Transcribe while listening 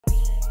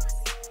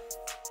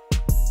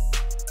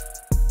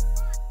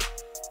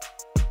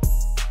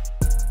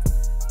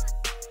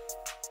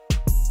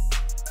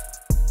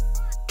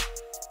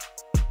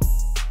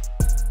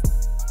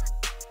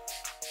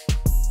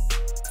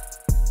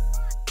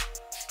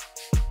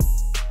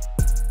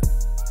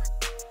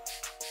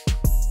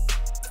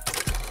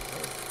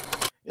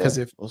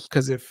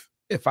Because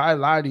if I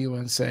lie to you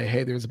and say,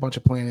 hey, there's a bunch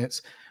of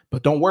planets,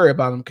 but don't worry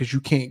about them because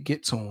you can't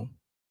get to them.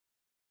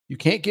 You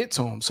can't get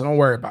to them, so don't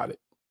worry about it.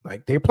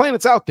 Like, there are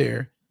planets out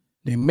there.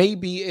 There may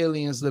be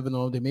aliens living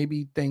on them. There may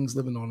be things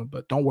living on them,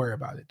 but don't worry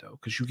about it though,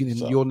 because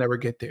you'll never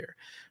get there.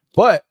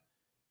 But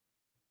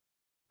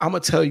I'm gonna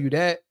tell you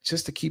that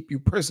just to keep you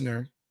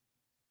prisoner.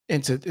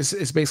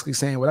 It's basically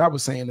saying what I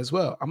was saying as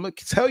well. I'm gonna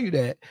tell you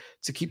that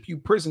to keep you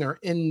prisoner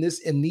in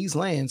these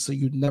lands, so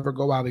you never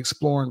go out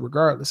exploring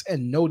regardless,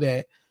 and know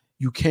that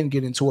you can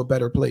get into a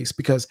better place.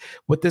 Because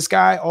what this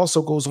guy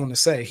also goes on to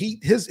say,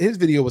 his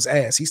video was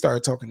ass. He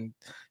started talking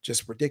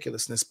just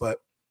ridiculousness, but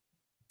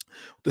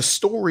the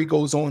story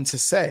goes on to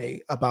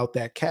say about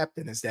that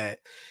captain is that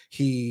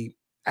he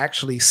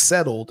actually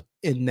settled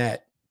in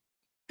that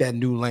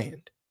new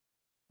land,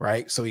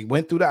 right? So he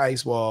went through the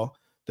ice wall.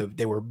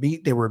 They were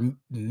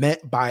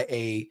met by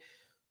a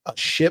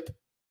ship.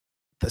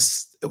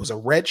 It was a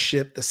red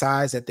ship, the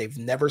size that they've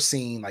never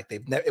seen. Like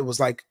it was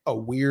like a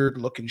weird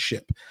looking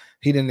ship.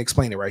 He didn't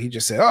explain it right. He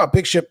just said, "Oh, a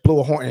big ship blew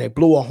a horn," and it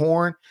blew a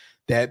horn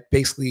that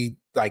basically,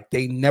 like,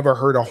 they never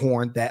heard a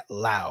horn that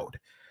loud.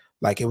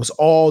 Like, it was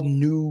all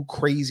new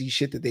crazy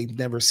shit that they've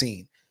never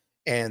seen.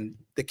 And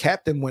the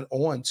captain went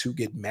on to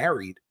get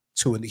married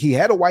to, and he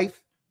had a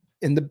wife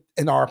in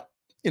our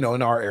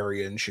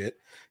area and shit.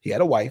 He had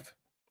a wife.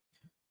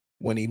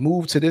 When he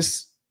moved to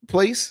this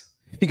place,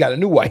 he got a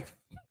new wife.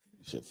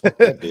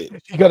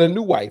 He got a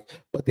new wife,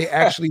 but they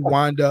actually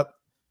wind up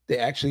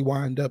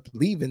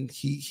leaving.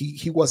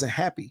 He wasn't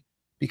happy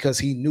because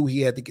he knew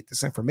he had to get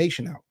this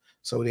information out.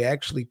 So they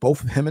actually,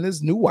 both of him and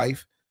his new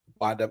wife,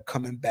 wind up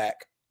coming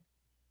back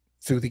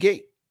through the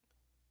gate.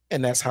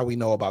 And that's how we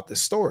know about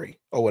this story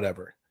or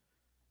whatever.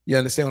 You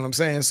understand what I'm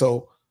saying?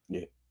 So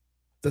yeah,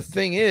 the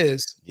thing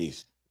is, you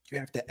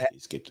have to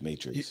skip the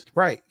matrix.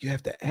 Right. You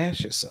have to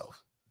ask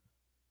yourself,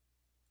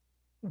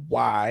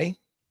 why,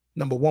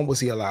 number one, was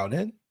he allowed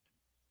in?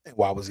 And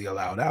why was he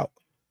allowed out?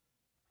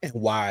 And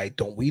why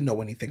don't we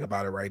know anything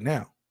about it right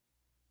now?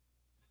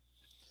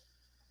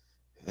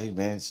 Hey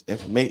man,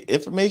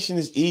 information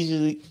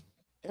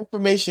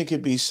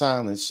can be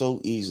silenced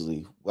so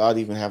easily without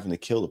even having to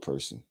kill the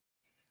person.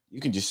 You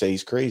can just say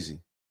he's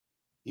crazy.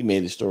 He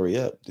made the story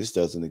up. This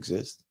doesn't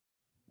exist.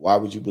 Why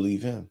would you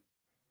believe him?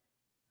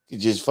 You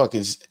just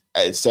fucking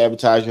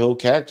sabotage your whole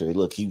character.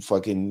 Look, he's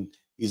an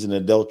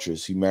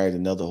adulteress. He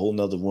married whole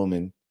nother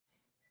woman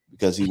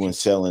because he went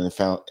selling and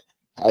found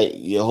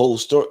your whole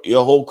story,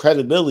 your whole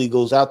credibility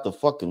goes out the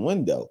fucking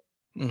window.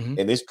 Mm-hmm.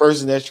 And this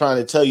person that's trying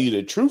to tell you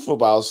the truth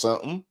about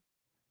something,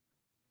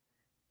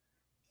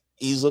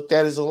 he's looked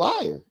at as a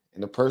liar.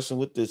 And the person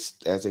with this,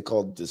 as they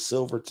call it, the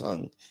silver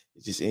tongue,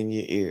 is just in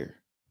your ear.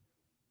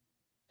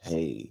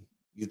 Hey,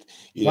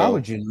 why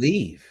would you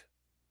leave?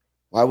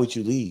 Why would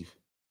you leave?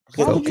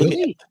 Why would you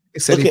leave?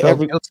 It said he felt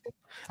guilty.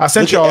 I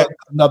sent y'all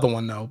another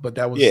one though, but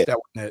that was that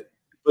wasn't it.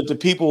 But the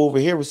people over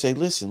here would say,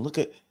 "Listen, look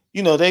at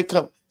they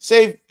come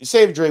save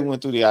Dre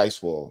went through the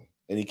ice wall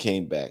and he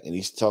came back and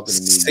he's talking to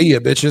me. See ya,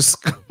 bitches.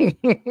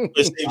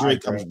 Say Dre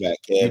comes back,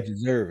 you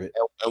deserve it,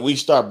 and we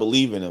start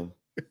believing him.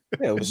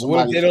 Yeah,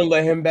 what if they don't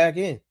let him back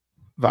in?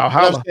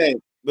 Valhalla.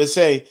 But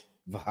say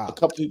a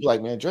couple people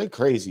like, man, Dre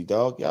crazy,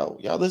 dog.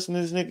 Y'all listen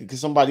to this nigga because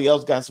somebody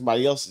else got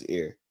somebody else's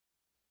ear.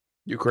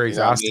 You crazy.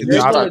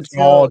 Dre's gonna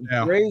tell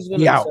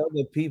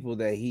the people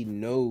that he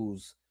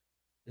knows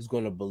is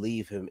going to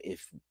believe him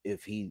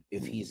if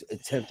he's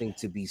attempting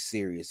to be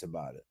serious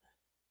about it.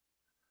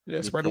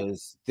 Yes,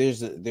 because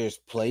there's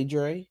play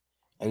Dre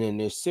and then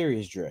there's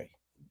serious Dre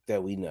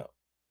that we know.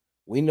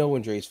 We know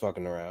when Dre's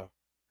fucking around.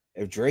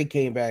 If Dre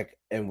came back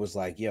and was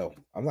like, "Yo,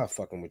 I'm not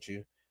fucking with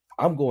you.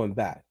 I'm going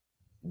back.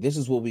 This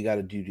is what we got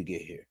to do to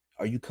get here.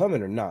 Are you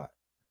coming or not?"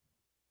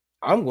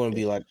 I'm going to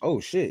be like, "Oh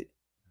shit,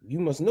 you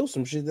must know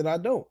some shit that I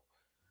don't.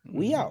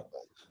 We out."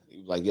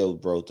 Like, yo,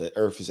 bro, the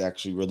Earth is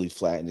actually really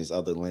flat and there's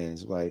other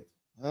lands. Like,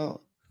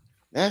 well,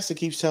 NASA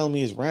keeps telling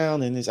me it's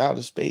round and it's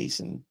outer space,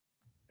 and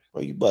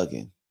bro, you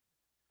bugging.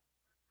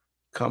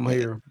 Come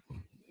here,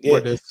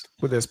 where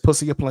there's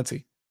pussy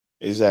aplenty.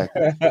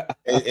 Exactly.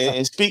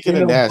 and speaking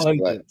of NASA,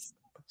 like,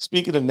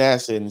 speaking of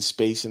NASA and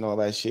space and all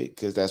that shit,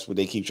 because that's what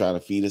they keep trying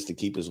to feed us to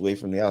keep us away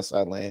from the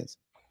outside lands.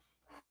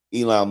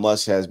 Elon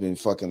Musk has been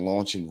fucking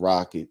launching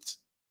rockets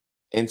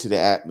into the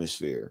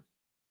atmosphere.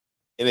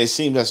 And it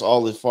seems that's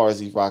all as far as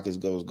these rockets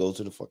go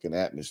to the fucking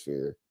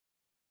atmosphere.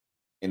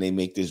 And they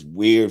make this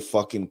weird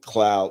fucking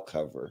cloud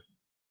cover.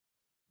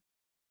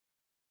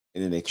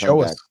 And then they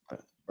come back to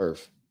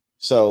Earth.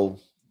 So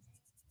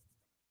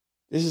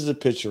this is a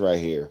picture right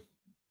here.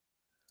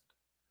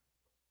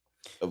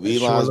 Of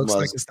It Elon sure looks Musk.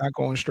 like it's not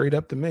going straight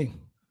up to me.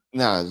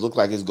 Nah, it looks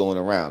like it's going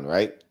around,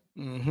 right?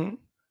 Mm-hmm.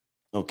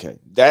 Okay.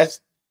 That's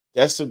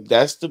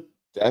the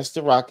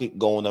rocket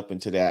going up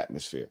into the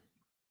atmosphere.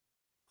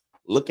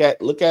 Look at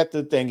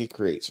the thing it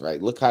creates,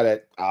 right? Look how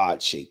that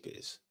odd shape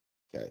is.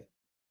 Okay.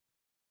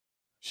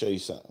 Show you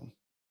something.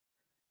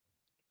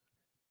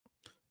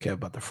 Okay,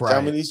 about the fry.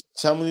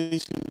 Some of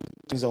these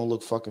things don't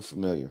look fucking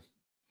familiar.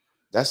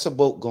 That's a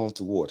boat going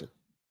through water.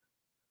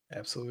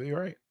 Absolutely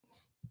right.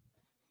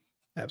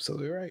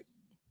 Absolutely right.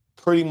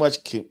 Pretty much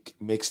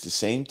makes the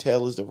same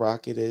tail as the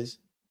rocket is,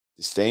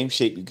 the same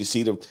shape. You can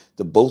see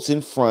the boats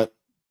in front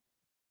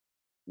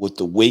with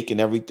the wake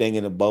and everything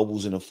and the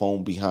bubbles and the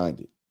foam behind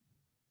it.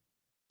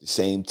 The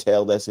same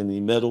tail that's in the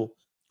middle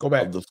Go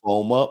back. of the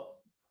foam up.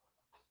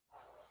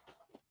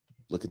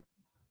 Look at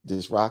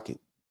this rocket.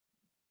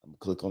 I'm gonna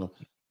click on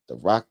the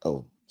rock.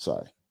 Oh,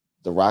 sorry.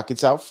 The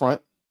rocket's out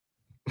front,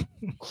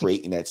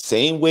 creating that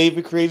same wave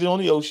it created on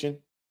the ocean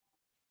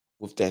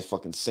with that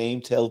fucking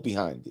same tail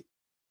behind it.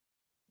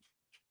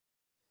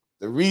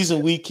 The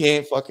reason we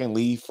can't fucking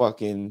leave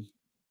fucking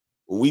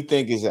what we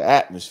think is an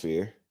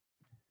atmosphere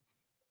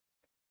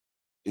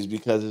is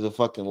because of the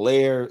fucking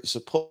layer.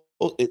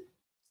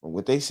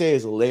 What they say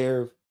is a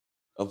layer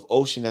of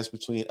ocean that's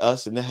between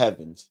us and the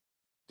heavens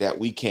that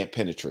we can't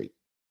penetrate.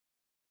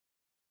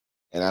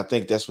 And I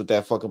think that's what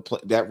that fucking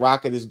that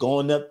rocket is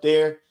going up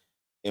there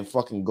and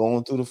fucking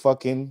going through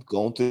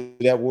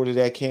that water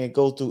that can't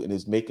go through, and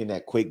it's making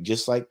that quake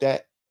just like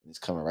that, and it's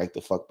coming right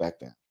the fuck back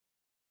down.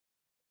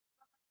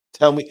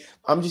 Tell me,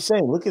 I'm just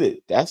saying, look at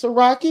it. That's a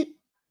rocket.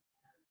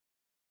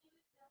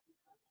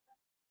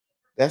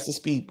 That's a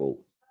speedboat.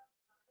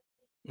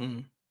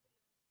 Mm.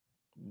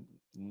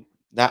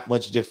 Not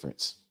much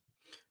difference.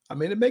 I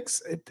mean, it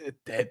makes sense.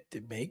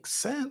 It makes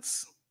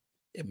sense.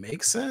 It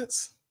makes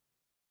sense.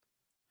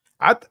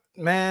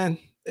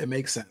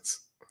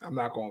 I'm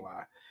not gonna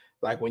lie.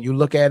 Like when you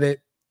look at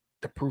it,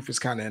 the proof is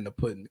kind of in the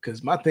pudding.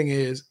 Because my thing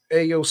is,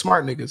 hey, yo,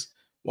 smart niggas,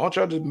 why don't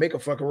y'all just make a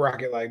fucking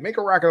rocket? Like, make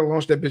a rocket and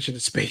launch that bitch into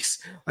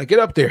space. Like, get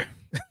up there.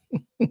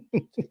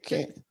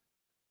 It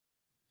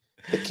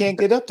can't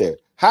get up there.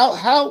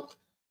 How?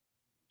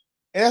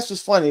 And that's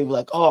what's funny.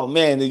 Like, oh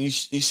man, you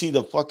see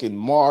the fucking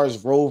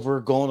Mars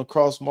rover going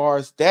across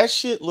Mars. That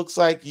shit looks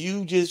like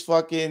you just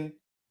fucking,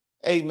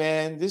 hey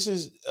man, this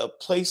is a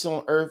place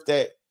on Earth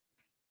that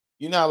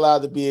you're not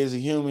allowed to be as a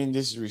human.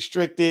 This is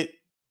restricted.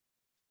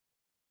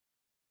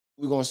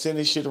 We're gonna send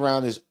this shit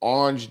around this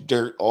orange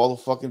dirt all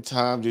the fucking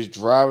time, just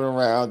driving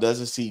around,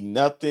 doesn't see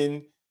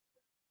nothing.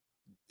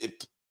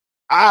 It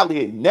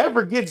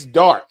never gets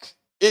dark.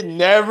 It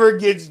never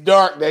gets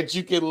dark that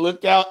you can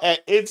look out at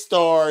its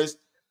stars,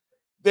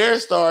 their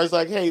stars,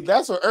 like, hey,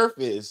 that's what Earth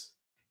is.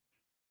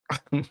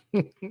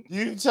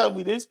 You tell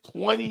me this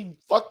 $20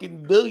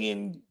 fucking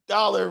billion,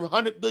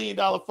 $100 billion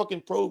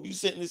fucking probe you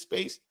sent into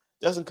space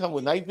doesn't come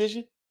with night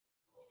vision?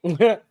 Or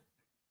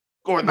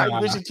a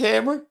night vision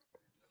camera?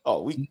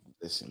 Oh,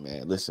 listen,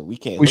 man. Listen, we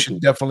can't. We should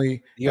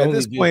definitely at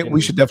this point. We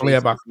should definitely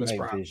have Optimus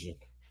Prime.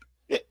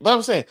 Yeah, but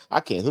I'm saying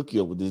I can't hook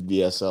you up with this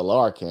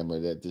DSLR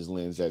camera that this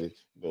lens that it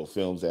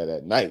films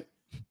at night.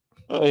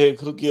 I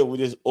hook you up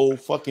with this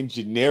old fucking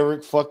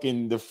generic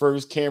fucking the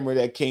first camera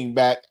that came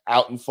back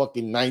out in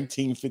fucking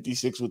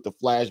 1956 with the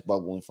flash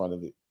bubble in front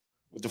of it,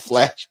 with the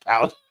flash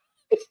powder.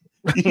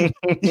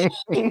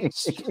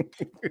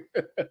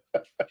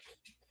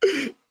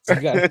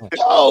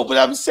 No, but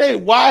I'm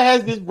saying, why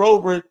has this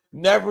rover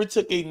never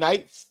took a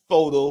night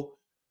photo?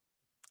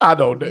 I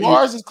don't know.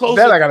 Mars is close.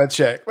 That I gotta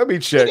check. Let me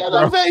check. You know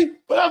what I'm saying?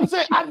 But I'm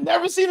saying I've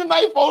never seen a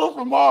night photo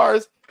from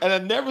Mars, and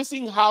I've never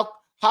seen how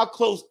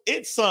close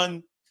its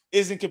sun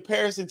is in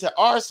comparison to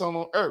our sun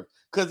on Earth.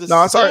 Because that's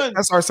our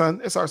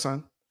sun. It's our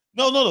sun.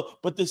 No.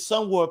 But the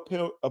sun will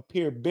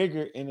appear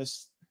bigger in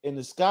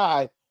the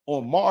sky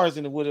on Mars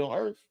than it would on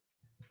Earth,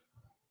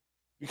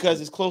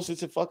 because it's closer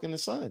to fucking the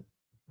sun.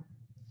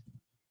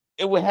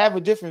 It would have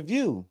a different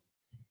view.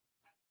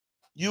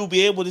 You'll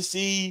be able to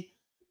see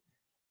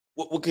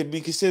what could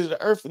be considered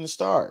the Earth and the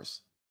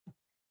stars.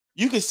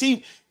 You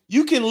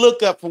can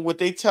look up from what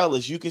they tell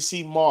us. You can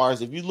see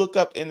Mars. If you look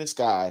up in the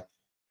sky,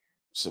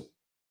 so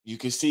you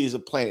can see it's a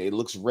planet. It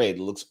looks red.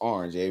 It looks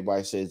orange.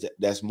 Everybody says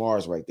that's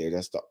Mars right there.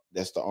 That's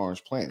the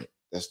orange planet.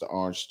 That's the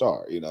orange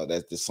star. You know,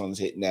 that the sun's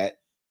hitting that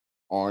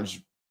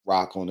orange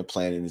rock on the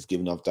planet and it's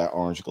giving off that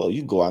orange glow.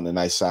 You can go out on the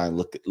night side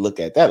and look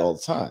at that all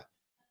the time.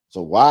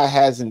 So why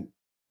hasn't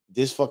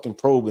this fucking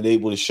probe been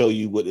able to show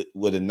you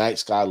what a night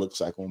sky looks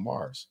like on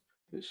Mars?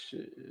 This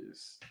shit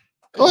is.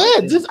 Go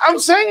ahead. I'm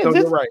saying. No,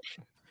 you're right.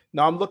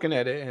 No, I'm looking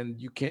at it, and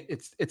you can't.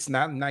 It's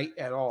not night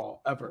at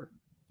all ever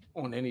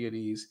on any of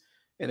these.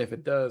 And if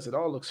it does, it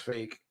all looks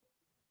fake.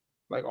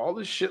 Like all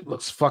this shit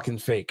looks fucking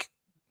fake.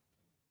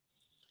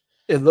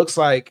 It looks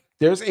like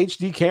there's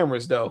HD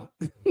cameras though,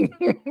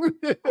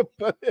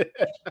 but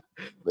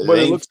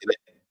it looks.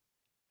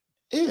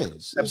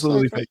 It's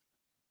absolutely fake.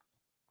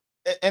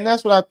 And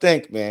that's what I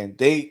think, man.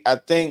 I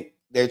think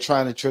they're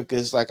trying to trick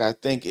us. Like, I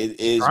think it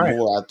is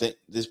more. I think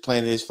this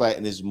planet is flat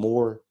and it's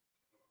more.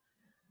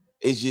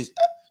 It's just,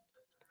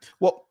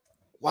 well,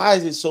 why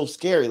is it so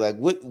scary? Like,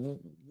 what?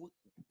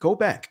 Go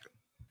back.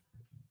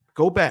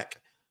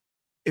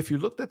 If you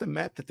looked at the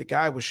map that the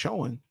guy was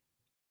showing,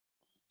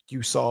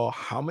 you saw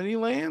how many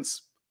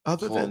lands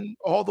other than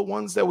all the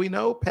ones that we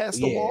know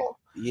past the wall?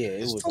 Yeah,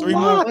 it was 3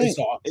 more rings.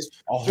 It's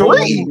a whole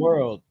new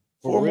world.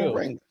 For real.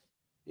 Rings.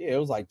 Yeah, it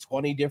was like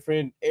 20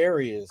 different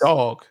areas.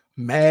 Dog,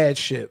 mad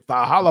shit.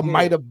 Valhalla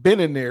might have been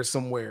in there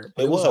somewhere.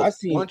 It was. I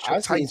seen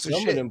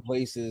some of them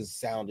places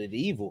sounded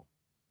evil.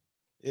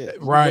 Yeah,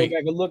 right. Go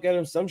back and look at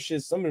them. Some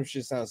of them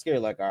shit sound scary.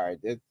 Like, all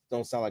right, that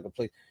don't sound like a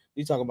place.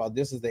 You talk about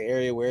this is the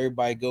area where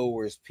everybody go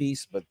where it's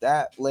peace, but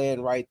that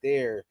land right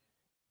there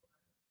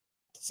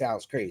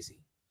sounds crazy.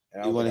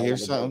 And I You don't want think to I hear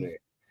want to go something? there.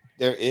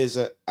 There is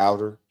an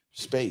outer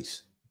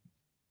space.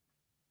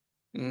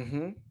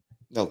 Mm-hmm.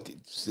 No,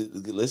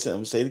 listen, I'm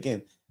gonna say it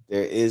again.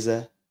 There is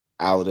a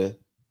outer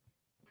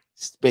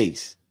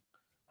space.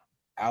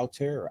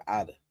 Outer or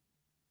outer?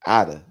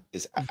 Outer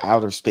is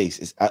outer space.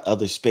 It's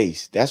other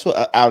space. That's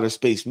what outer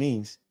space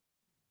means.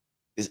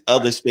 It's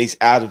other space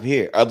out of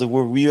here. Other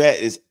where we at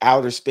is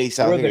outer space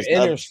out We're here. the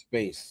inner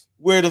space.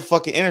 We're the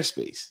fucking inner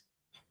space.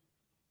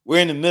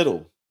 We're in the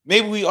middle.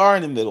 Maybe we are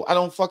in the middle. I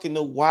don't fucking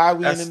know why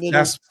we in the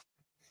middle.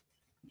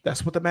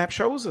 That's what the map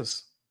shows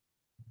us.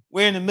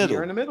 We're in the middle.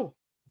 We're in the middle.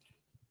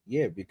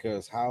 Yeah,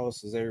 because how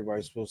else is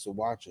everybody supposed to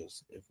watch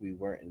us if we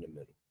weren't in the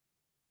middle?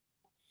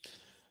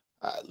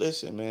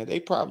 Listen, man, they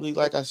probably,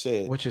 like I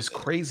said, which is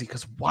crazy.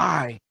 Because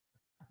why?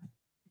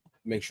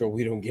 Make sure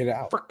we don't get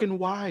out. Freaking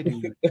why,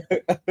 dude?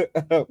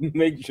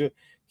 Make sure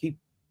keep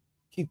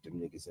them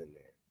niggas in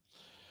there.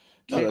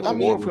 Can't I win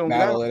war mean, if we don't get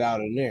battle out. it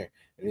out in there.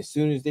 And as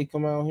soon as they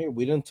come out here,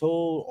 we done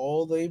told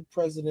all the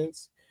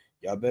presidents,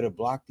 y'all better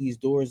block these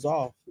doors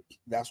off.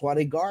 That's why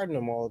they guarding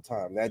them all the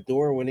time. That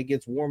door, when it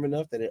gets warm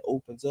enough that it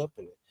opens up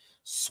and it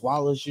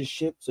swallows your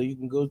ship so you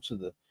can go to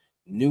the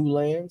new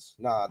lands.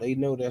 Nah, they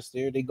know that's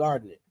there. They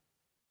guarding it.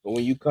 But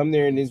when you come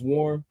there and it's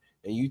warm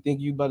and you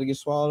think you about to get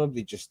swallowed up,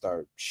 they just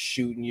start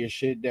shooting your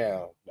shit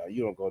down. Now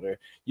you don't go there.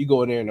 You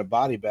go in there in a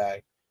body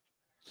bag.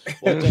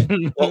 Okay.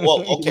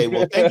 Well,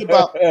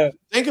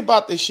 think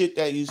about the shit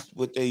that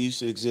used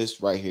to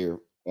exist right here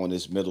on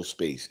this middle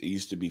space. It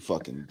used to be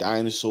fucking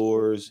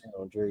dinosaurs.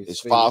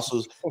 It's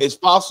fossils. It's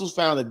fossils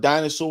found in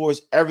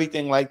dinosaurs,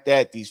 everything like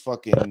that. These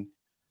fucking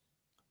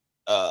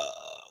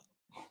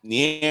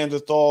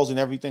Neanderthals and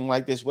everything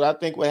like this. What I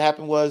think what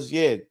happened was,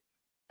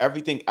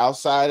 everything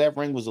outside that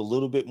ring was a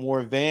little bit more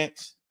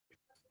advanced,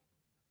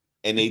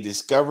 and they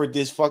discovered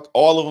this.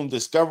 All of them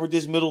discovered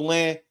this middle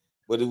land,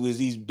 but it was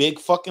these big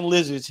fucking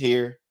lizards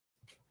here.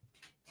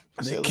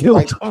 And they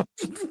killed them.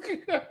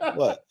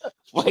 What?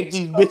 Wipe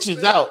these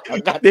bitches out.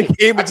 They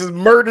came and just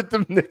murdered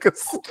them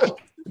niggas.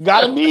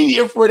 Got a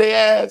meteor for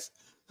their ass.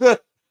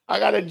 I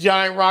got a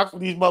giant rock for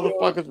these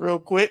motherfuckers real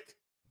quick.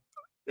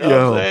 You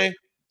know what I'm saying?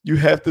 You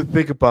have to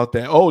think about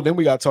that. Oh, then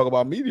we got to talk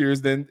about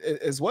meteors then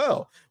as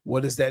well.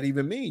 What does that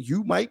even mean?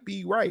 You might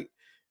be right.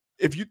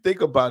 If you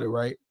think about it,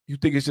 right? You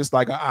think it's just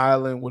like an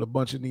island with a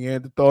bunch of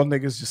Neanderthal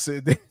niggas just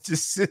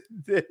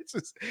sitting there,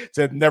 just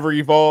that never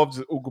evolved,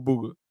 just ooga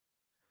booga.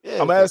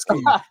 Yeah, I'm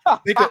asking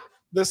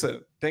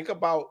you. Think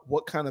about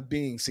what kind of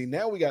being. See,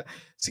 now we got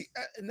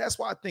and that's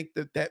why I think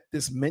that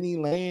this many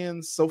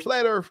lands. So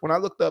flat Earth, when I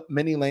looked up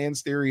many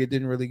lands theory, it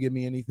didn't really give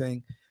me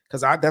anything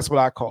because that's what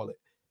I call it.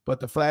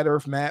 But the flat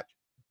Earth map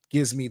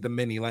gives me the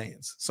many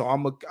lands. So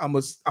I'm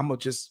a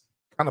just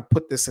kind of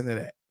put this into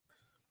that.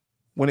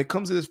 When it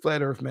comes to this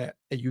flat Earth map,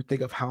 and you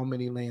think of how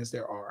many lands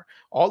there are,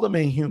 all the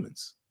main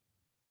humans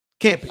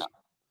can't be.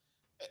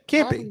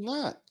 Can't probably be.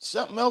 Not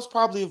something else.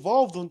 Probably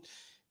evolved them.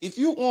 If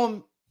you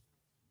on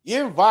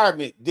your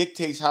environment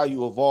dictates how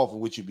you evolve and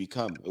what you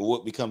become, or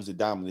what becomes the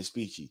dominant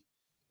species.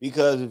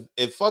 Because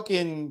if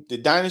fucking the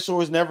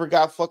dinosaurs never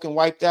got fucking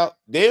wiped out,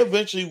 they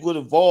eventually would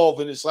evolve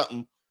into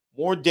something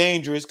more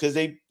dangerous because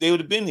they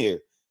would have been here.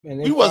 Man,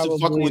 we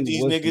wasn't fucking with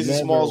these niggas as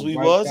small as we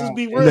was. Let's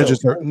be real.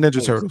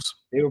 Ninja Turtles.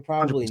 They were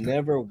probably 100%.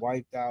 Never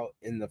wiped out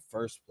in the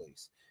first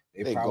place.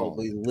 They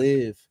probably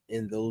live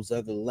in those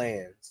other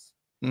lands.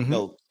 Mm-hmm.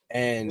 No,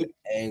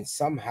 and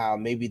somehow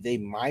maybe they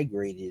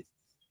migrated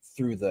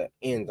through the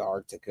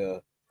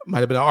Antarctica. Might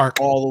have been an arc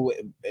all the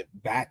way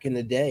back in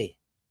the day,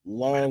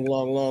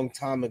 long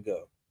time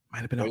ago.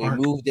 Might have been an arc.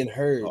 They moved in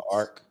herds. An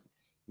arc.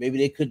 Maybe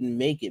they couldn't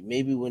make it.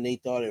 Maybe when they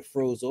thought it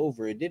froze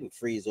over, it didn't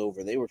freeze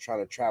over. They were trying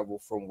to travel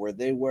from where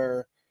they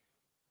were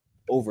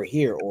over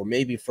here, or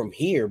maybe from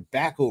here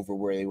back over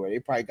where they were. They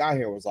probably got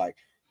here and was like,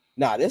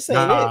 nah, this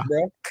ain't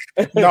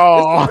it, bro.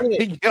 No.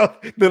 Yo,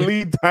 the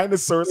lead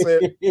dinosaur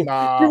said,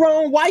 nah.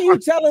 Jerome, why you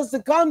tell us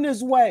to come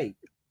this way?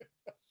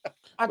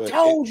 I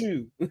told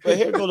you. But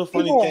here go the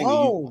funny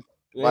thing.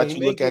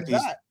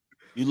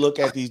 You look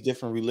at these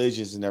different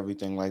religions and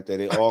everything like that.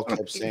 They all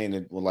kept saying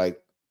it were like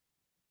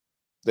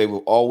they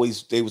was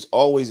always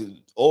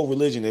all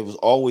religion. It was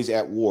always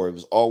at war. It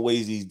was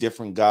always these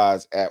different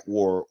gods at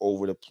war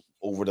over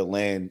the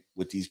land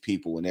with these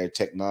people, and their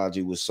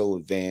technology was so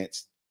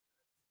advanced.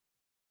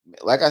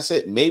 Like I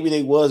said, maybe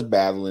they was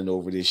battling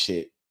over this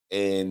shit,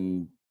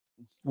 and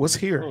what's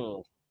here?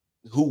 Who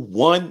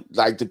won?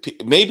 Like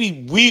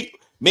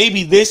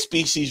maybe this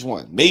species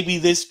won. Maybe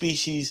this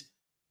species,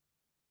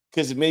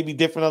 because it may be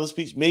different other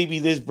species. Maybe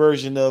this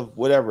version of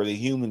whatever the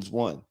humans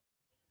won.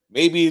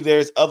 Maybe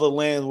there's other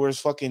lands where it's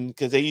fucking,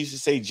 because they used to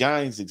say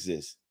giants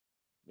exist.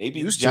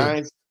 Maybe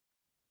giants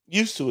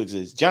used to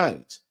exist.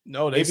 Giants.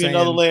 No, they maybe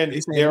another land.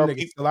 There are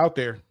people still out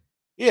there.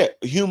 Yeah,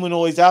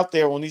 humanoids out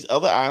there on these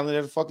other islands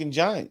that are fucking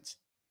giants.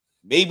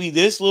 Maybe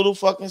this little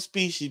fucking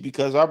species,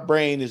 because our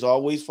brain is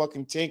always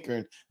fucking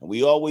tinkering and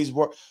we always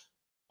work.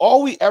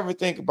 all we ever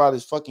think about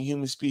is fucking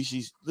human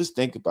species. Let's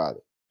think about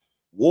it.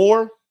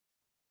 War,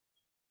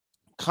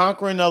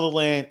 conquering another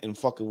land, and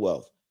fucking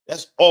wealth.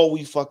 That's all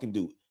we fucking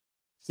do.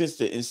 Since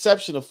the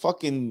inception of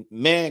fucking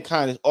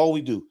mankind is all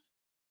we do.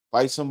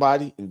 Fight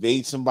somebody,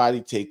 invade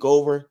somebody, take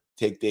over,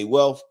 take their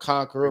wealth,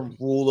 conquer them,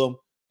 rule them,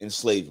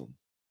 enslave them.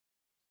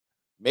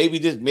 Maybe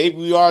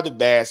we are the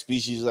bad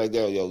species like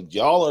that. Yo,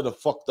 y'all are the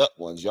fucked up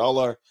ones. Y'all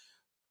are,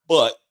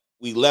 but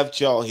we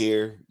left y'all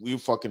here. We were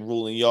fucking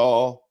ruling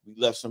y'all.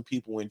 We left some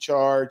people in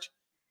charge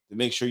to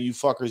make sure you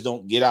fuckers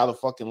don't get out of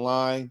fucking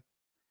line.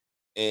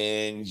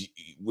 And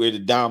we're the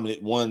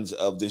dominant ones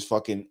of this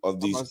fucking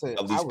these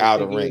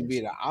outer rings. It would be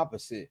the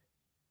opposite.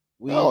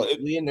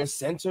 We in the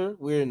center.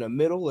 We're in the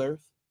middle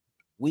Earth.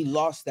 We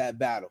lost that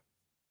battle,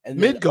 and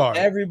Midgard.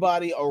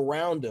 Everybody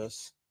around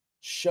us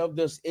shoved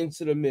us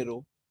into the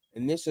middle,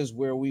 and this is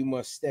where we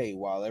must stay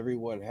while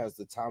everyone has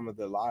the time of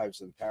their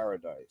lives in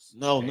paradise.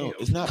 No,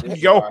 it's not.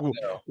 Yo,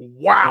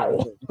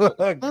 wow.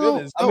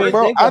 Goodness. I mean,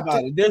 think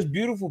about it. There's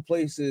beautiful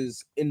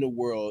places in the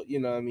world, you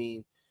know what I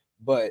mean?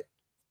 But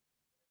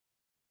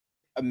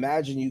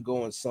imagine you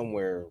going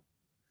somewhere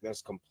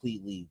that's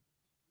completely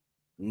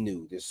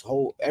new.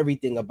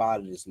 Everything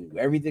about it is new.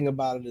 Everything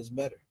about it is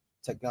better.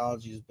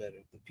 Technology is better.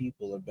 The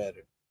people are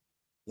better.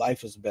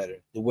 Life is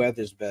better. The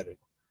weather's better.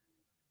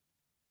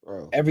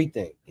 Bro.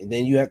 Everything. And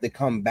then you have to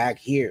come back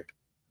here.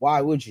 Why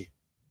would you?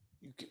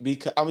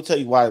 Because I'm gonna tell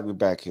you why we're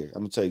back here.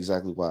 I'm gonna tell you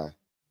exactly why.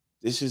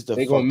 This is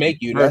they're gonna make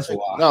you. Perfect. That's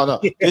why.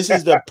 No. This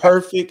is the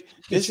perfect.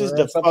 This is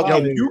the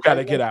fucking. You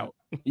gotta get out.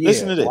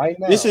 Listen to this. Right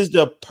now. This is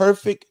the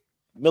perfect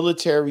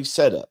military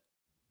setup.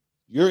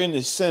 You're in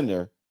the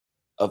center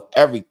of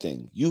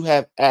everything. You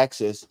have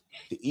access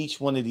to each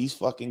one of these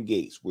fucking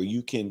gates where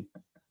you can.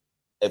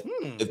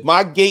 If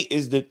my gate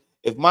is the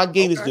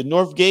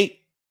north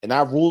gate and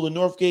I rule the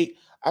north gate,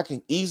 I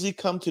can easily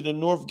come to the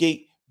north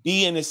gate,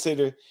 be in the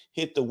center,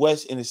 hit the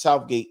west and the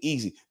south gate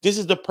easy. This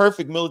is the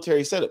perfect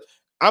military setup.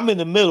 I'm in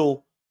the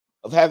middle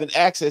of having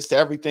access to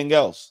everything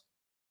else.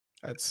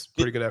 That's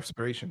pretty good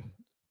observation.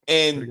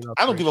 And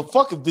I don't give a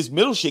fuck if this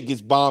middle shit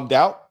gets bombed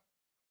out.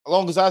 As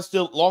long as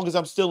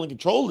I'm still in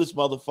control of this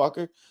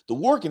motherfucker, the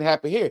war can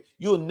happen here.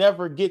 You'll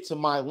never get to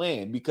my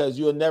land because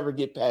you'll never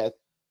get past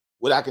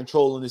what I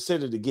control in the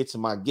center to get to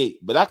my gate.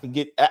 But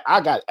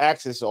I got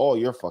access to all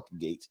your fucking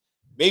gates.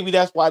 Maybe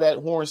that's why that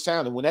horn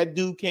sounded. When that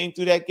dude came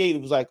through that gate,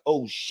 it was like,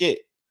 oh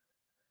shit.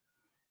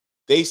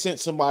 They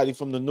sent somebody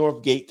from the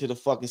north gate to the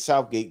fucking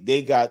south gate.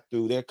 They got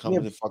through. They're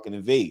coming to fucking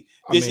invade.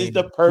 This is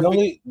the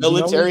perfect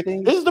military.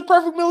 This is the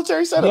perfect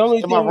military setup. The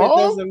only thing that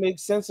doesn't make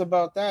sense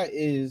about that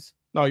is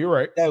no, you're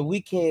right. That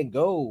we can't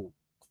go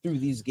through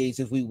these gates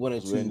if we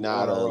wanted to. We're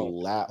not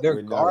allowed.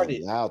 They're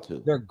guarded. Not allowed to.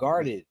 They're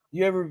guarded.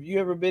 You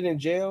ever been in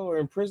jail or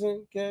in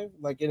prison, Kev?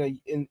 Like in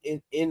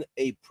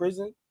a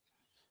prison?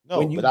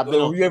 No, but I've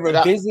been. You ever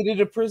visited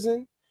a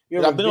prison?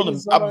 I've been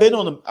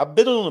on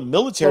the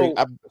military.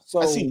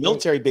 I see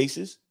military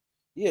bases.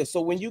 Yeah,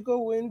 so when you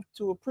go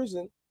into a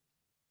prison,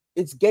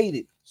 it's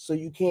gated, so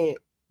you can't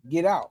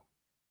get out.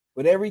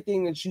 But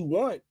everything that you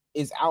want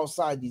is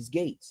outside these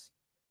gates.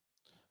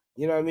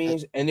 You know what I mean?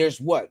 And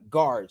there's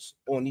guards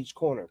on each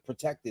corner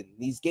protecting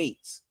these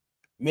gates,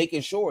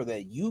 making sure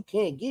that you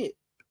can't get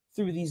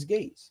through these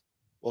gates.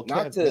 Well,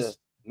 not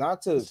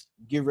to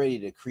get ready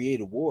to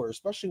create a war,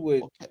 especially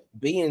with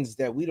beings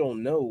that we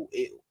don't know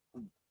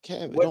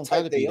what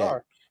type they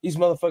are. These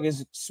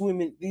motherfuckers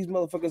swimming. These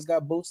motherfuckers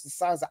got boats the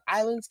size of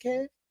islands,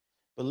 Kev.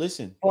 But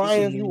listen,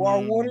 flying through our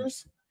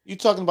waters. You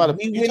talking about a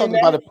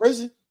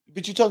prison?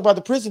 But you talking about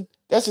the prison?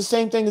 That's the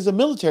same thing as a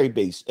military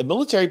base. A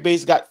military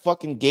base got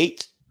fucking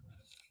gates.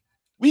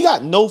 We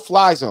got no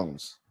fly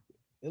zones.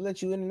 They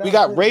let you in and out. We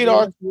got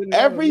radar.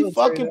 Every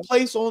fucking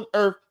place on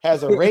earth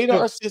has a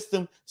radar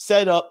system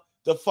set up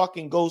to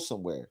fucking go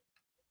somewhere.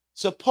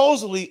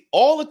 Supposedly,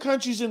 all the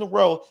countries in the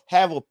world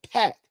have a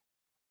pact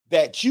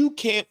that you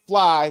can't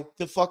fly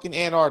to fucking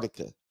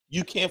Antarctica.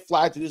 You can't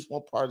fly to this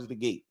one part of the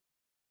gate.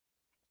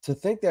 To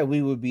think that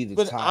we would be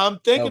the top I'm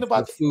thinking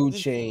about the food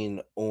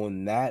chain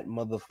on that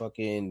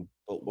motherfucking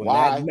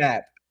that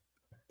map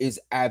is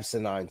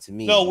asinine to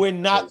me. No, we're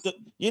not.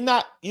 You're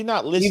not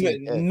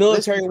listening. Even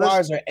military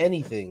wise or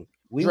anything,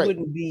 we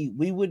wouldn't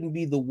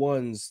be the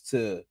ones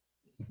to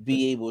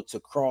be able to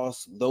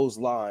cross those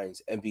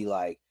lines and be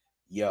like,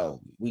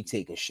 "Yo, we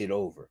taking shit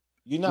over."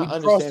 You're not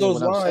understanding cross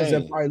those lines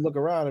and probably look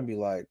around and be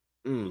like,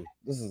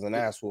 this is an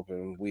ass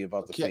whooping we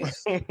about to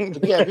face. Yeah,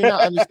 if you're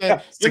not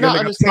understanding, you're not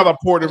understanding.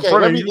 Teleport in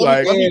front of you,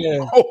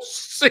 oh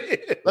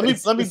shit. Let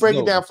me break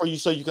it down for you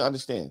so you can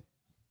understand.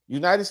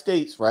 United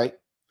States, right?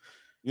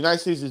 United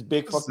States is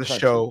big fucking country.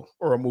 Show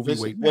or a movie,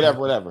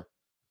 whatever.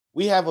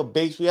 We have a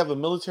base. We have a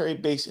military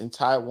base in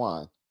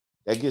Taiwan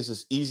that gives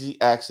us easy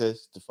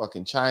access to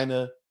fucking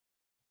China,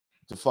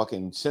 to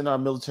fucking send our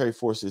military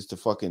forces to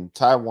fucking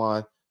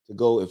Taiwan to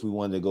go if we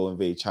wanted to go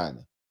invade China.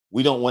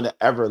 We don't want to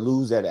ever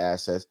lose that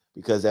access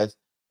because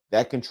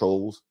that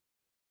controls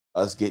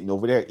us getting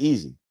over there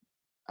easy.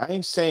 I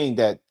ain't saying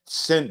that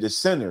the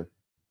center,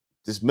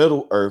 this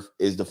middle earth,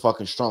 is the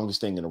fucking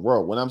strongest thing in the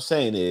world. What I'm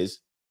saying is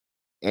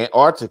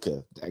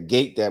Antarctica, that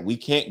gate that we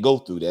can't go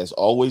through. That's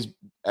always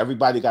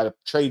everybody got a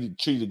tree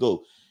to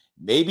go.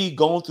 Maybe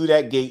going through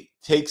that gate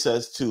takes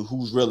us to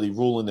who's really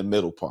ruling the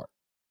middle part.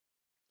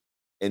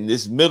 And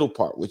this middle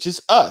part, which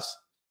is us,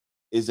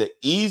 is an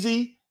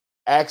easy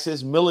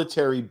access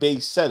military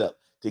base setup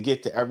to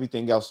get to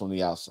everything else on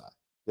the outside.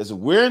 Because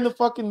we're in the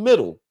fucking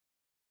middle,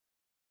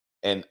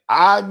 and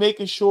I'm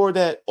making sure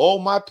that all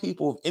my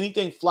people, if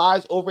anything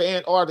flies over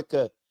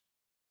Antarctica,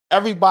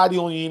 everybody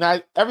on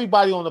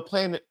the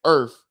planet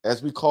Earth,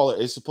 as we call it,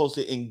 is supposed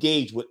to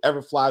engage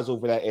whatever flies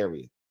over that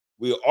area.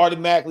 We are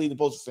automatically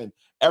supposed to send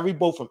every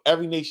boat from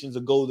every nation to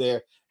go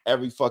there.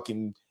 Every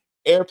fucking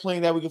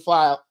airplane that we can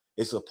fly out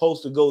is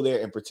supposed to go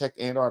there and protect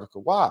Antarctica.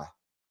 Why?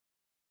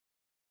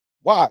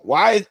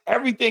 Why is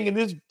everything in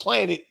this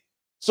planet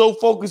so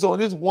focused on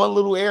this one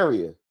little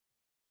area?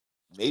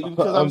 Maybe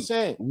because I'm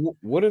saying,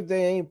 what if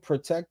they ain't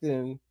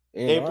protecting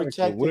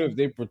Antarctica? What if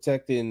they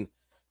protecting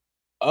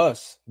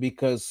us?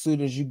 Because as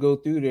soon as you go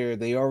through there,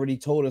 they already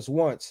told us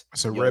once.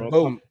 It's a red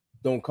boat.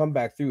 Don't come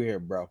back through here,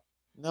 bro.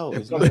 No,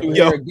 it's come through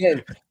here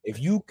again. If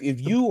you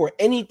or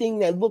anything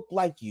that looked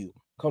like you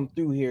come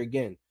through here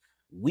again,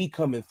 we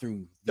coming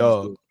through.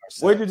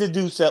 Where did the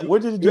dude sell? Where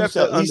did the dude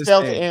sell? He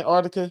sell to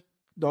Antarctica.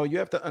 No, you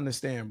have to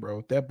understand,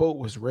 bro. That boat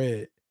was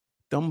red.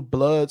 Them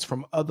bloods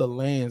from other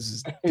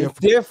lands is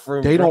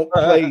different. They don't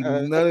play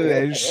none of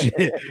that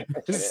shit.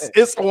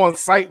 It's on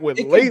site with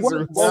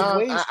lasers.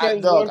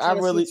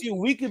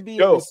 We could be in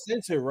the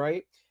center,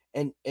 right?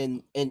 And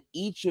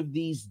each of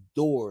these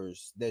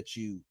doors that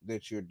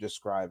you're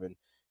describing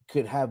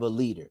could have a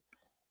leader.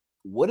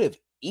 What if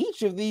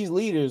each of these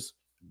leaders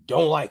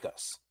don't like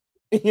us?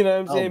 You know what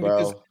I'm saying?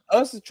 Because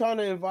us is trying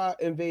to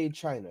invade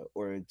China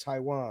or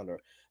Taiwan,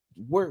 or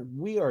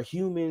we are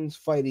humans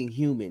fighting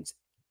humans.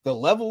 The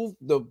level,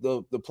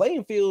 the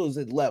playing field is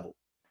at level.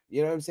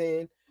 You know what I'm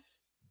saying?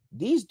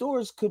 These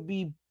doors could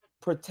be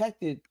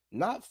protected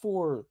not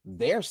for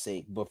their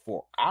sake, but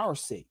for our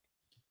sake.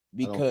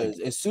 Because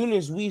as soon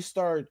as we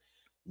start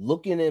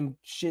looking at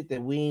shit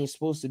that we ain't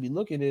supposed to be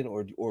looking at,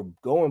 or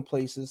going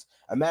places,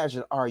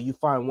 imagine, you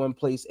find one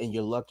place and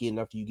you're lucky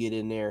enough you get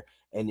in there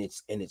and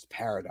it's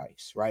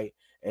paradise, right?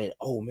 And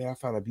oh man, I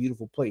found a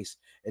beautiful place.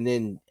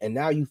 And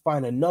now you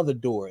find another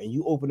door and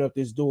you open up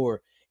this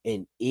door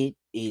and it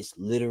is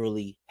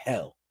literally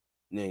hell,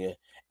 nigga.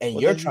 And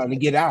you're trying to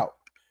get out.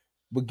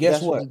 But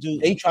guess what?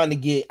 They trying to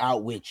get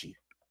out with you.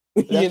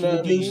 You know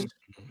what I mean?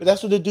 But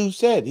that's what the dude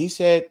said. He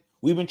said,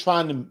 we've been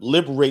trying to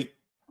liberate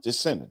the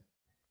center.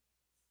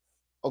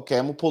 Okay,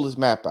 I'm gonna pull this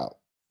map out.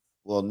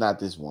 Well, not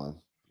this one.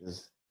 I'm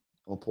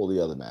gonna pull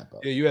the other map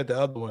out. Yeah, you had the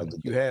other one.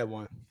 You had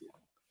one.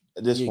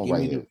 This one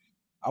right here.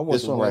 I want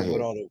this one right here.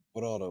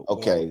 With all the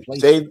okay.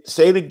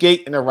 Say the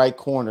gate in the right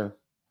corner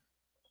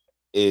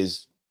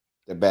is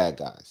the bad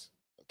guys.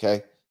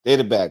 Okay, they're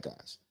the bad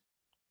guys.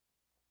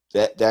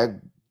 That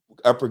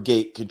upper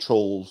gate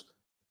controls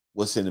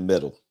what's in the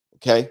middle.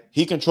 Okay,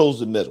 he controls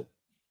the middle.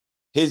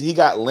 He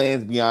got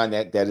lands beyond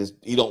that is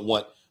he don't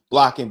want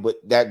blocking, but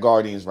that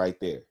guardian's right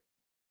there.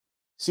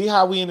 See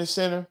how we in the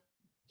center?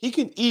 He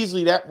can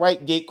easily, that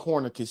right gate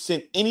corner can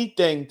send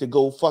anything to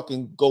go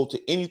to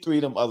any three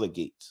of them other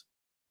gates.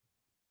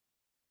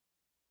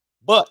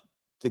 But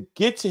to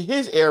get to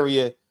his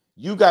area,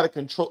 you got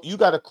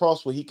to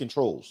cross what he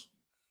controls.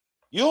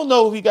 You don't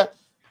know if he got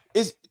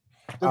is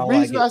the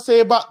reason I say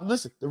about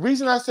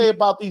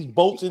these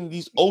boats in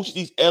these ocean,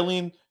 these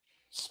alien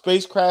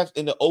spacecraft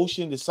in the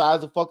ocean, the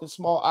size of fucking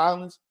small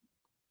islands.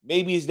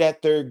 Maybe it's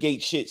that third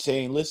gate shit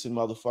saying, listen,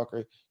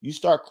 motherfucker, you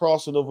start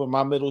crossing over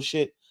my middle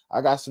shit,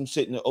 I got some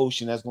shit in the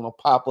ocean that's going to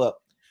pop up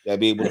that'll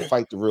be able to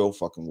fight the real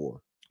fucking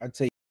war. I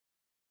tell you.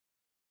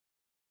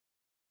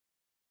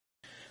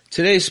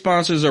 Today's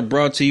sponsors are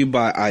brought to you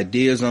by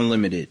Ideas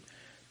Unlimited.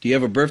 Do you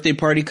have a birthday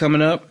party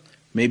coming up?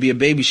 Maybe a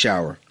baby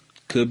shower.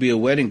 Could be a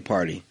wedding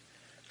party.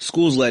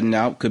 School's letting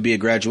out. Could be a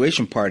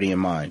graduation party in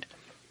mind.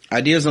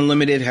 Ideas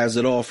Unlimited has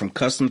it all, from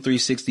custom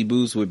 360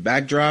 booths with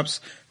backdrops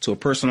to a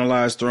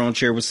personalized throne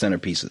chair with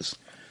centerpieces.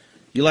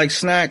 You like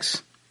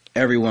snacks?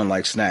 Everyone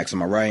likes snacks,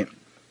 am I right?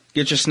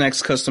 Get your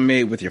snacks custom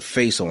made with your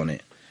face on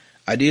it.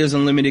 Ideas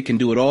Unlimited can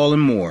do it all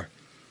and more.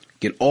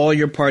 Get all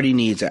your party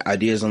needs at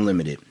Ideas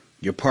Unlimited,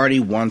 your party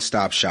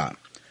one-stop shop.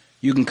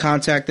 You can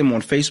contact them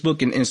on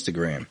Facebook and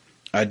Instagram.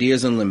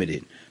 Ideas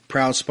Unlimited,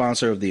 proud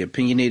sponsor of the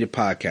Opinionated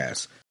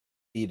Podcast.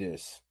 It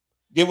is.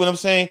 Get what I'm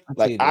saying?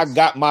 Like, I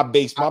got my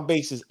base. My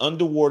base is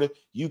underwater.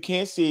 You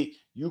can't see it.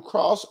 You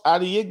cross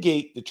out of your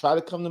gate to try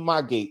to come to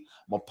my gate.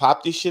 I'm going to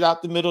pop this shit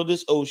out the middle of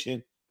this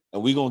ocean,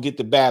 and we're going to get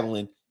to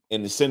battling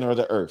in the center of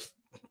the earth.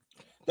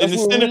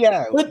 That's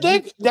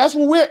where that's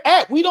where we're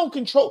at. We don't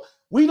control.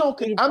 We don't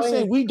control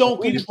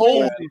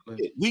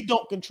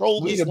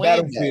this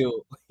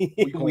battlefield. We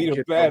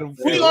the battlefield.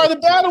 We are the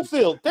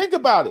battlefild. Think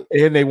about it.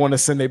 And they want to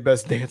send their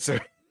best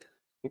dancer.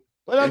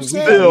 But I'm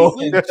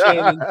saying,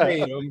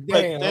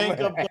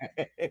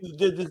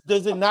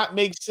 does it not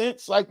make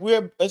sense? Like,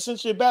 we're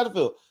essentially a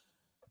battlefield.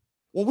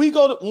 When we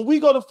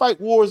go to fight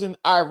wars in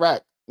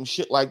Iraq and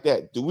shit like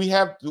that,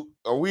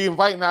 are we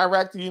inviting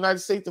Iraq to the United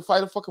States to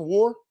fight a fucking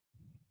war?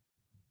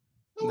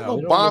 No. They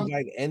don't bomb.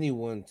 invite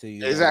anyone to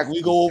you. Exactly.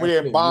 We go over there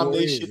and what bomb war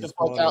their is. shit the It's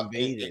fuck called out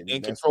invading.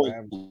 and That's control what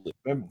happened. it.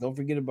 Remember, don't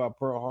forget about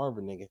Pearl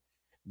Harbor, nigga.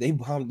 They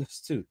bombed us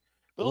too.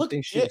 But Don't look,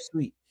 think shit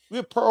sweet. we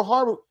had Pearl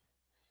Harbor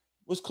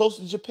was close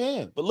to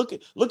Japan. But look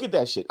at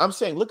that shit. I'm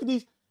saying, look at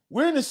these.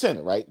 We're in the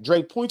center, right?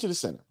 Dre, point to the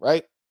center,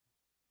 right?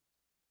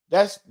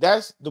 That's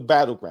the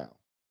battleground.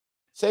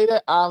 Say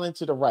that island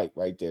to the right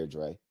there,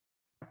 Dre.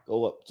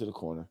 Go up to the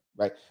corner,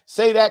 right?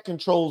 Say that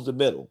controls the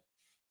middle.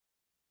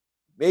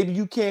 Maybe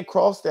you can't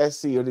cross that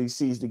sea or these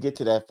seas to get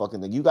to that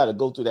fucking thing. You got to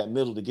go through that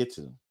middle to get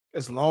to them.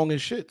 It's long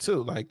as shit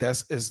too. Like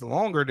it's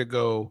longer to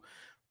go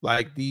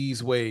like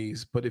these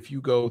ways. But if you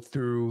go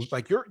through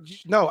like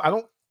I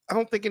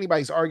don't think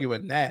anybody's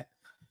arguing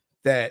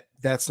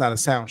that's not a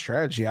sound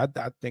strategy. I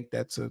think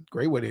that's a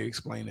great way to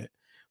explain it.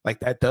 Like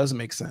that does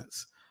make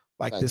sense.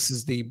 Like this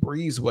is the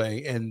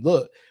breezeway. And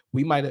look,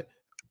 we might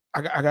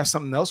I got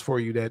something else for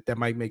you that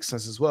might make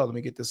sense as well. Let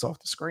me get this off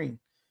the screen.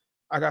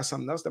 I got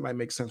something else that might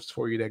make sense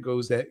for you that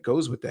goes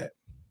with that.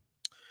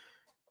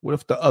 What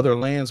if the other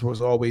lands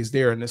was always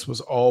there and this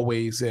was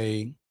always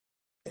a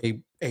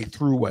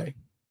throughway,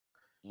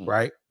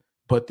 right?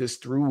 But this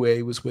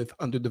throughway was with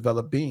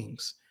underdeveloped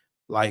beings,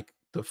 like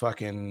the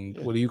fucking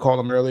what do you call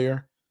them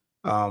earlier?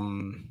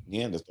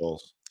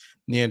 Neanderthals,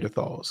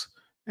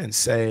 and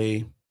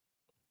say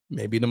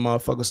maybe the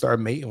motherfuckers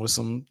started mating with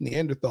some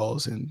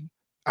Neanderthals and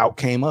out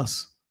came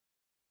us,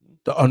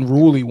 the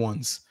unruly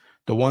ones,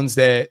 the ones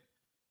that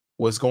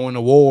was going to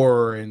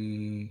war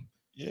and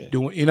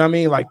doing, you know what I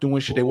mean? Like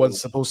doing shit they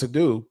wasn't supposed to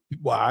do.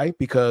 Why?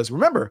 Because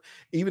remember,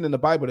 even in the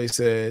Bible, they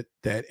said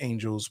that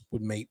angels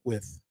would mate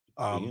with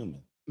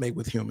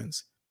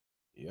humans.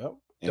 Yep.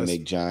 And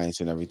make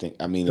giants and everything.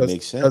 I mean, it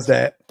makes sense.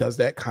 Does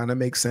that kind of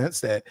make sense?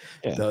 That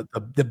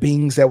the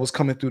beings that was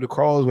coming through the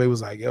causeway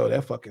was like, yo,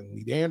 that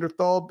fucking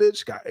Neanderthal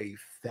bitch got a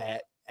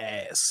fat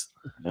ass.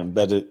 Nothing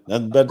better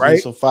than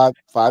some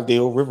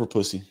 5-day-old river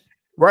pussy.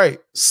 Right,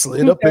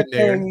 slid up in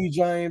there, you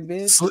giant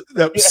bitch.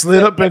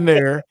 Slid up in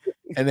there,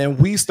 and then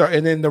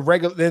then then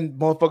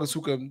motherfuckers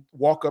who can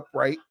walk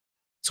upright,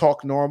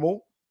 talk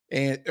normal,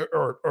 and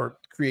or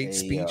create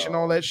speech and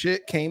all that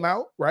shit came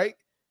out, right?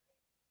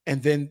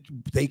 And then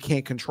they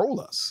can't control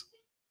us.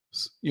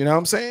 You know what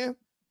I'm saying?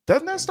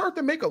 Doesn't that start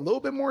to make a little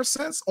bit more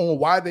sense on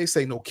why they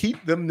say no?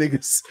 Keep them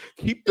niggas,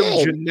 keep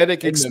them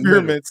genetic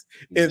experiments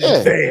in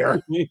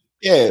there.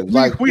 Yeah,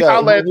 we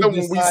holler at them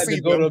when we see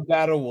to go to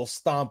battle, we'll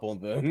stomp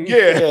on them.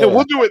 Yeah,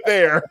 we'll do it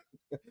there.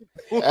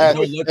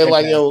 They're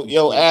like,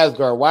 yo,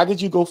 Asgard, why did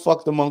you go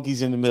fuck the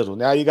monkeys in the middle?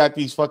 Now you got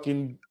these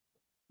fucking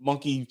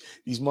monkey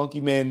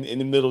men in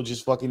the middle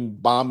just fucking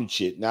bombing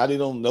shit. Now they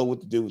don't know what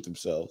to do with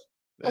themselves.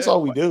 That's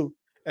all we do.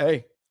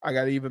 Hey, I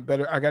got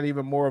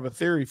even more of a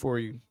theory for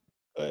you.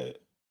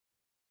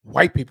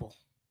 White people.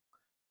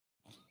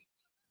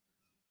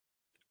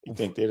 You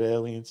think they're the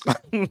aliens?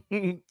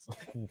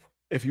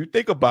 If you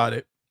think about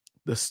it,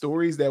 the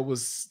stories that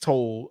was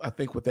told, I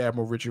think with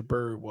Admiral Richard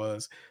Byrd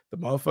was the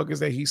motherfuckers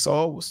that he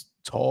saw was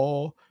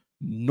tall,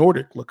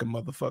 Nordic looking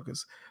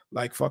motherfuckers,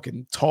 like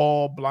fucking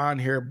tall, blonde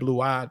hair,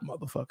 blue eyed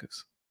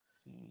motherfuckers.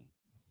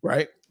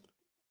 Right?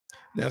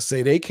 Now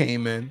say they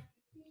came in,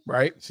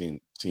 right?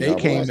 They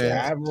came in.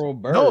 Admiral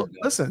Byrd. No,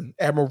 listen,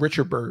 Admiral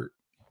Richard Byrd.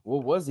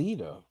 What was he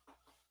though?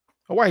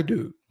 A white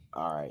dude.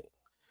 All right.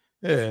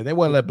 Yeah, they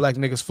wouldn't let black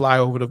niggas fly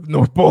over the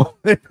North Pole.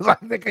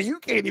 Like, nigga, you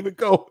can't even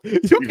go. You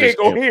can't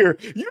go here.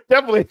 You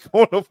definitely ain't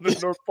going over the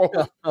North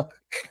Pole.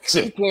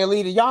 You can't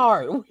leave the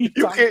yard. You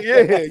can't.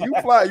 Yeah,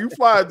 you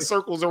fly in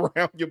circles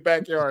around your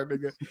backyard,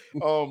 nigga.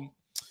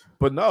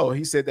 But no,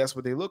 he said that's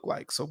what they look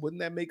like. So wouldn't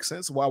that make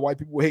sense? Why white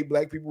people hate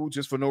black people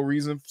just for no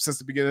reason since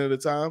the beginning of the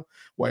time?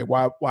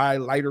 Why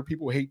lighter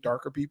people hate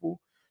darker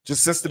people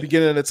just since the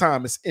beginning of the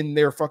time? It's in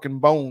their fucking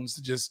bones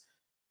to just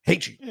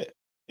hate you.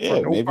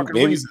 Yeah, maybe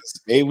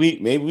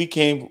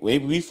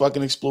we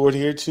fucking explored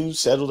here too,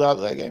 settled out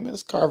like, hey man,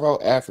 let's carve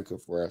out Africa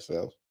for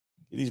ourselves.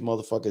 These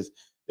motherfuckers,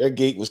 their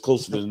gate was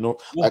closer to the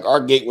north, like our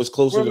gate was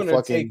closer to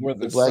fucking where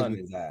the black sun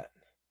is at.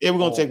 Yeah, we're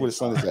gonna take where the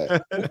sun is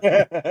at.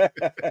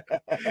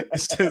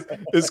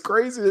 It's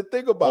crazy to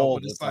think about,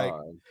 but it's like,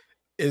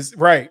 it's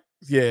right.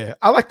 Yeah,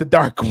 I like the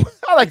dark one.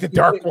 I like the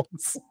dark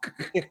ones.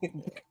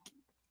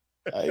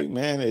 Hey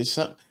man, it's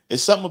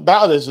something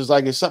about this.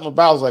 It's something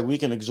about us, like we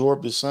can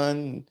absorb the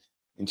sun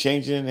and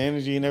change it in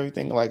energy and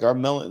everything. Like our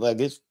melon,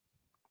 like it's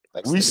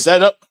like we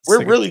set up.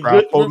 We're really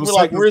good.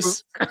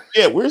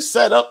 We're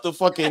set up to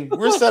fucking.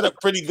 We're set up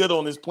pretty good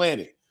on this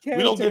planet. We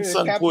don't get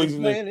sun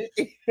poisoning.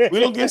 We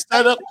don't get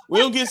set up. We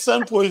don't get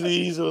sun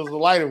poisoning as the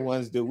lighter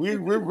ones do. We're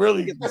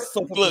really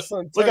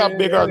look how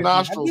big our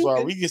nostrils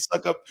are. We can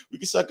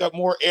suck up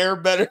more air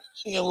better.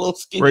 A little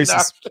skinny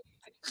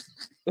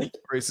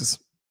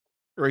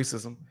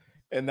racism,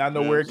 and I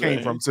know where it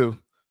came from too.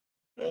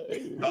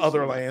 The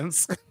other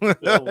lands.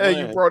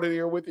 You brought it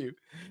here with you.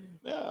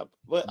 Yeah,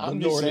 but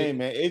I'm just saying,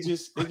 man, it's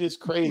just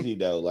crazy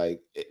though.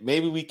 Like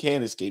maybe we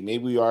can escape.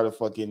 Maybe we are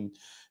the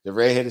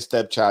redheaded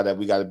stepchild that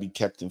we got to be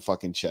kept in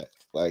fucking check.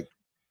 Like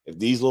if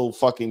these little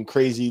fucking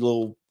crazy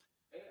little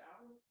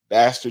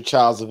bastard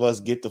childs of us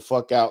get the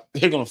fuck out.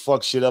 They're gonna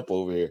fuck shit up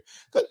over here.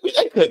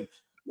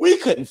 We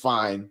couldn't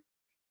find,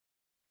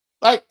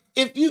 like,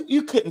 if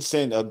you couldn't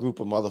send a group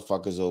of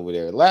motherfuckers over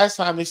there. Last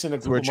time they sent a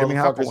group of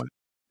motherfuckers.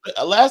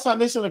 Last time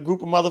they sent a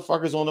group of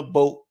motherfuckers on a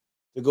boat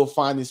to go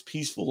find this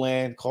peaceful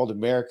land called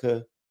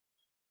America.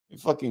 They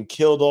fucking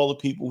killed all the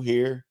people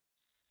here,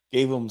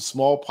 gave them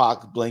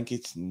smallpox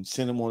blankets, and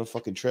sent them on the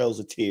fucking trails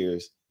of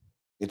tears.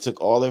 It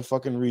took all their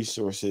fucking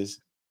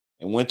resources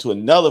and went to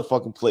another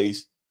fucking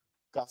place,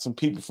 got some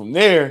people from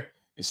there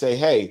and say,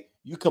 hey,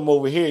 you come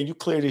over here and you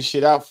clear this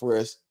shit out for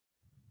us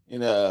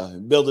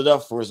and build it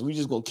up for us. We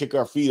just gonna kick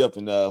our feet up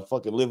and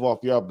fucking live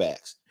off your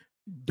backs.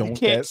 You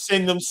can't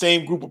send them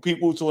same group of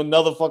people to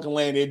another fucking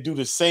land and do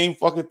the same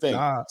fucking thing.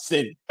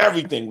 Send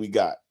everything we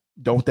got.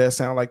 Don't that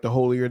sound like the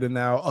holier than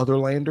thou other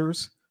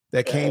landers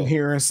that came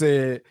here and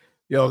said,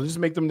 yo, just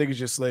make them niggas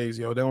just slaves,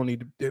 yo. They don't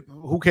need to,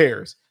 who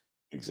cares?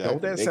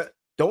 Exactly.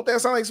 Don't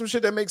that sound like some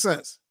shit that makes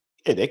sense?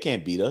 Yeah, they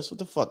can't beat us. What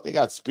the fuck? They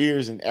got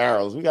spears and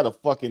arrows. We got a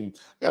fucking,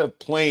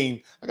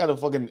 plane. I got a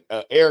fucking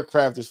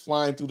aircraft that's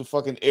flying through the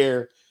fucking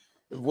air.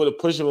 With a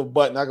push of a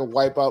button, I can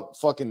wipe out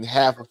fucking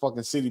half a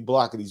fucking city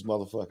block of these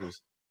motherfuckers.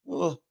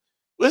 Well,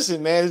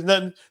 listen, man,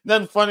 there's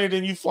nothing funnier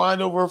than you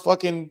flying over a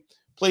fucking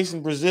place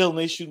in Brazil and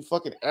they shooting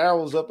fucking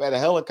arrows up at a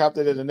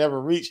helicopter that they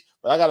never reach.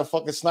 But I got a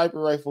fucking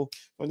sniper rifle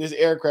from this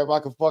aircraft. I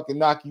can fucking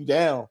knock you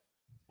down.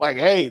 Like,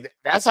 hey,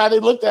 that's how they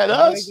looked at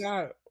us.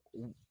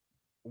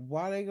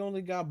 Why they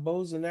only got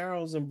bows and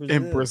arrows in Brazil?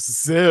 In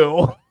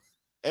Brazil.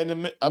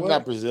 I'm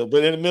not Brazil,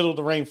 but in the middle of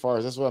the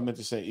rainforest. That's what I meant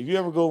to say. If you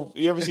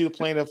ever see the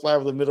plane that fly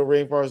over the middle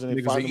rainforest and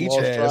they find the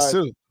lost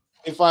tribe,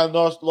 they find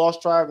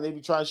lost tribe and they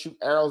be trying to shoot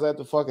arrows at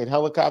the fucking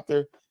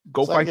helicopter.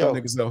 Go fight them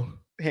niggas though.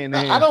 Hand in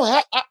hand. I don't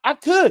have. I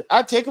could.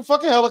 I'd take a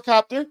fucking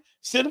helicopter,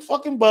 sit a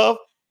fucking above,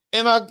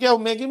 and yo,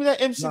 man, give me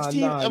that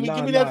M16.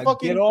 Give me that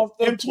fucking get off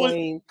the M20.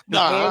 plane.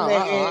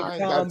 I ain't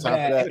got time for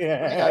that.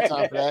 I ain't got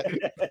time for that.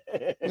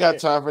 I got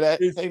time for that.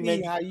 Hey,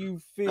 man, how you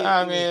feel?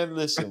 Man,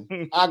 listen.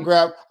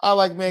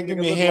 Give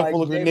me a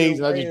handful of grenades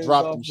and I just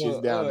drop them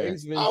shits down there.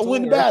 I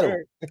win the battle.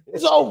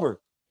 It's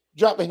over.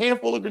 Drop a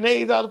handful of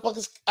grenades out of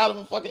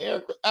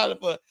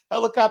a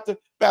helicopter.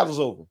 Battle's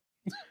over.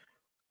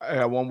 I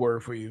got one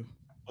word for you.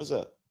 What's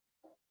up?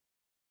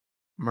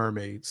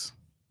 Mermaids.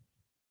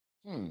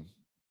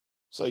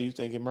 So you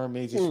thinking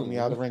mermaids is from the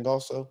outer ring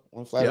also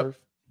on flat Earth?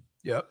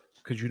 Yep.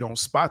 Because you don't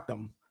spot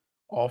them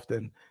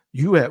often.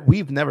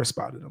 We've never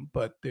spotted them,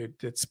 but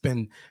it's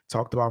been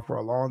talked about for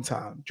a long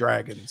time.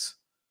 Dragons.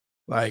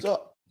 Like,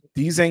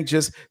 this ain't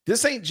just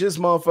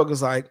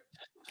motherfuckers like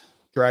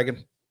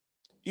dragon.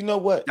 You know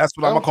what? That's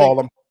what I'm gonna call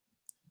them.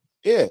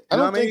 Yeah. I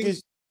don't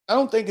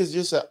think it's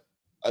just a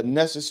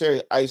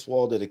necessary ice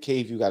wall that a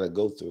cave you gotta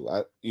go through.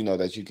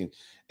 That you can.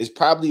 It's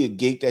probably a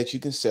gate that you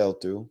can sail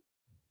through.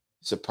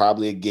 It's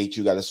probably a gate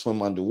you got to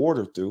swim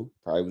underwater through,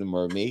 probably the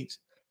mermaids.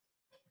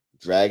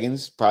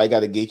 Dragons probably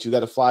got a gate you got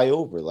to fly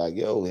over. Like,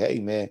 yo, hey,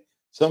 man,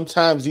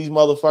 sometimes these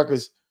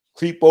motherfuckers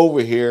creep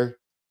over here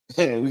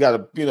and we got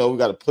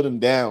to put them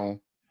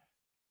down.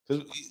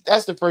 Because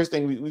that's the first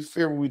thing we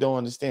fear we don't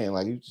understand.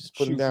 Like, you just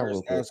put them down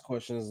real quick. Ask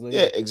questions later.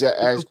 Yeah,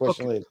 exactly. Ask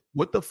questions later.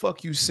 What the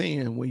fuck you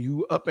seeing when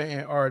you up in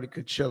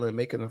Antarctica chilling,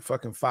 making a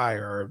fucking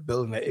fire or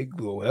building an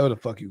igloo or whatever the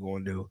fuck you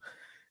going to do,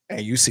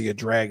 and you see a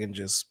dragon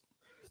just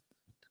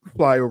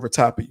fly over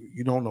top of you?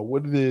 You don't know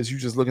what it is. You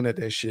just looking at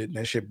that shit and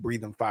that shit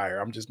breathing fire.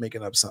 I'm just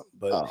making up something,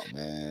 but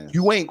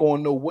you ain't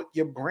gonna know what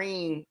your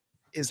brain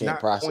is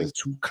not going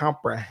to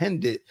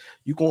comprehend it.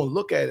 You're gonna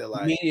look at it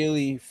like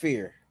immediately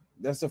fear.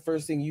 That's the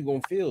first thing you're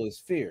gonna feel is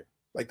fear.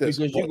 Like this.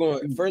 Because you're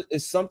going first,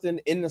 it's something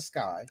in the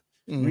sky,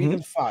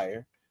 breathing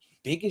fire,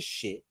 big as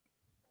shit.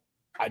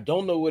 I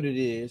don't know what it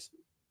is.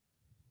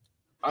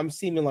 I'm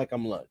seeming like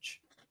I'm lunch.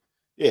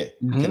 Yeah.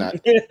 Can I?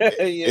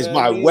 Is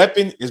my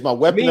weapon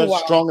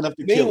strong enough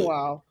to kill it?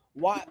 Meanwhile,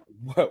 what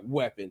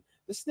weapon?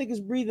 This nigga's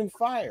breathing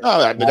fire.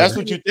 No, but that's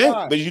what you think.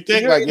 But you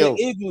think like, yo,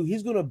 igloo,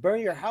 he's gonna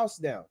burn your house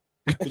down.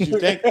 But you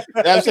think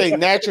I'm saying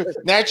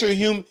natural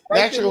human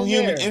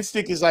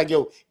instinct is like,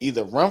 yo,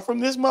 either run from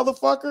this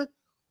motherfucker,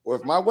 or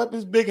if my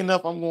weapon's big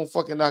enough, I'm gonna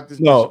fucking knock this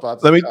bitch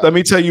out. Let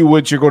me tell you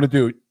what you're gonna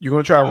do. You're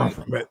gonna try to run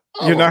from it.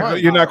 You're not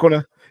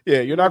gonna go. You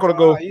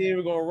ain't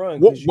even gonna run.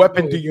 What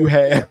weapon do you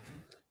have?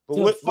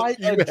 To fight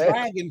a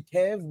dragon,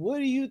 Kev. What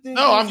do you think?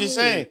 No, I'm just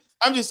saying.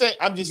 That's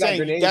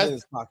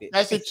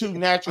the two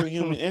natural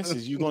human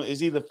instincts.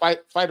 It's either fight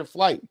or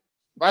flight.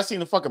 If I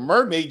seen a fucking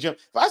mermaid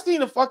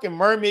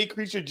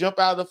creature jump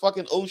out of the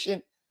fucking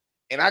ocean,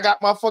 and I got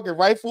my fucking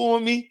rifle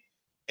on me,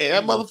 and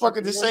that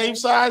motherfucker the same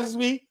size as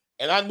me,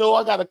 and I know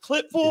I got a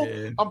clip full,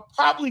 I'm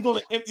probably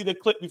gonna empty the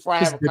clip before I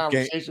have a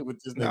conversation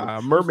with this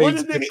nigga.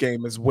 Mermaid's dip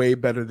game is way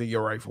better than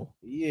your rifle.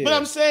 Yeah, but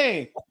I'm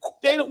saying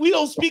we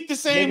don't speak the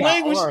same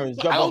language.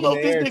 I don't know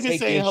if this nigga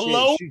saying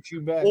hello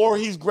or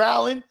he's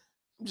growling.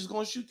 I'm just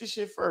gonna shoot this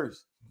shit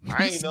first.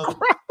 I ain't know.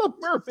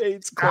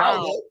 Mermaids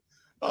growl.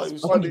 Oh, it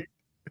was funny.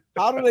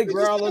 How do they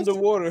growl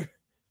underwater?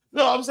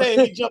 No, I'm saying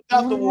if he jumped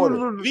out the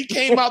water. If he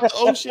came out the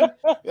ocean,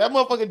 that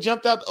motherfucker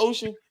jumped out the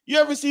ocean. You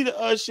ever see the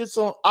shits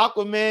on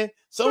Aquaman?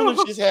 Some of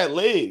them shits had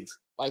legs.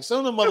 Like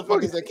some of the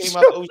motherfuckers that came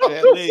out the ocean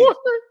had legs.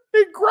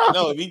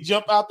 No, if he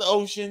jump out the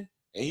ocean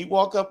and he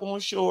walk up on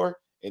shore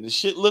and the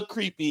shit look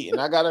creepy and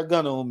I got a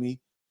gun on me,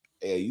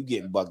 hey, you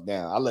getting bucked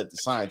down. I let the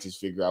scientists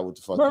figure out what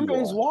the fuck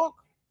Mermaids you are. walk?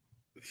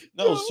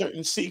 No,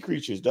 certain sea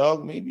creatures,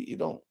 dog. Maybe you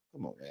don't.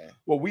 Come on, man.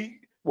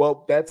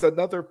 Well, that's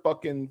another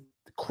fucking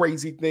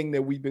crazy thing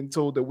that we've been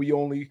told that we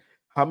only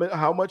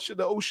how much of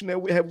the ocean that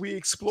we have we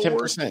explored?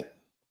 10%.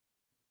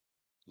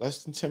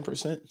 Less than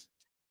 10%.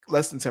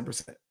 Less than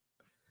 10%.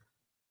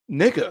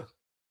 Nigga,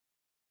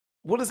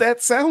 what does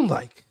that sound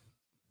like?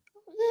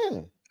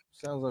 Yeah.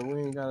 Sounds like we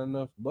ain't got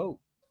enough boat.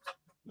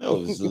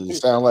 No, it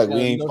sounds like we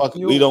ain't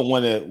fucking. We don't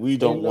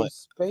want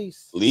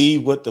space.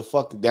 Leave what the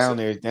fuck down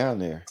there is down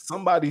there.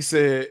 Somebody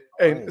said,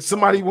 and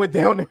somebody went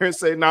down there and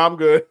said, "Nah, I'm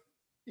good."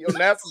 Yo,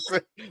 NASA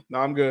said,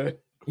 "Nah, I'm good."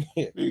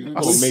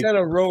 Send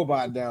a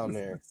robot down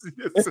there.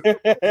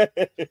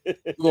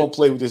 We're gonna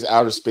play with this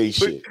outer space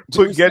shit.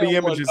 Put Getty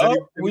images.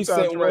 We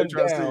sent one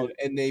down,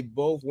 and they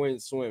both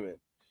went swimming.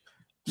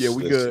 Yeah,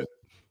 we good.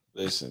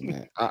 Listen,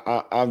 man.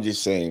 I'm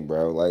just saying,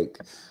 bro. Like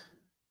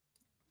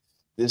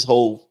this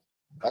whole,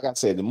 like I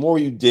said, the more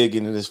you dig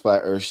into this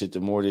flat Earth shit, the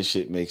more this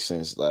shit makes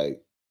sense.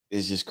 Like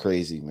it's just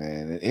crazy,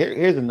 man. And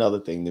here's another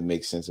thing that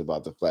makes sense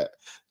about the flat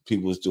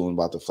people was doing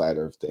about the flat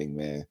Earth thing,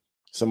 man.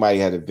 Somebody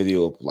had a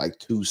video of like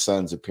two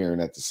suns appearing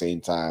at the same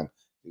time.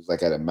 It was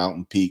like at a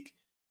mountain peak,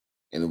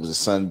 and it was a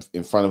sun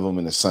in front of them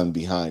and a sun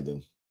behind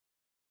them.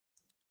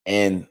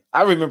 And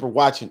I remember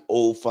watching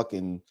old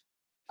fucking,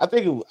 I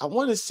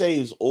want to say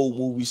it was old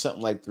movie,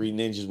 something like Three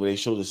Ninjas, where they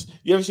showed this.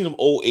 You ever seen them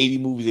old 80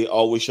 movies? They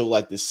always show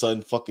like the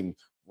sun fucking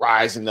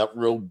rising up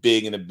real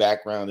big in the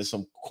background. There's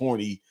some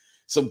corny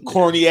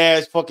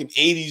ass fucking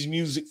 80s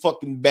music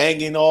fucking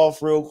banging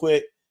off real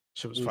quick.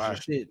 Shit was fire.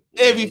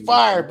 It'd be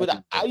fire,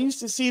 but I used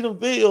to see them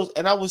videos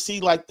and I would see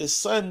like the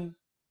sun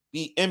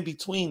be in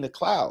between the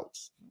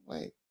clouds.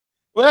 Like,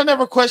 but I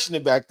never questioned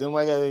it back then.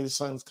 Like, hey, the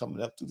sun's coming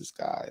up through the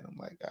sky, and I'm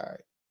like, all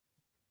right.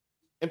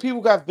 And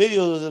people got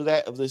videos of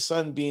that, of the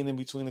sun being in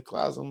between the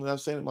clouds. And I'm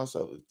saying to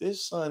myself, if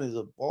this sun is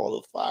a ball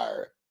of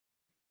fire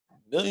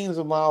millions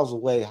of miles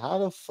away, how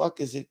the fuck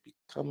is it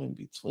coming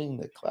between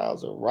the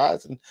clouds or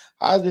rising?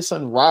 How is this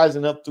sun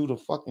rising up through the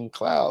fucking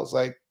clouds?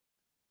 Like,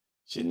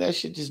 shouldn't that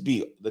shit just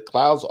be the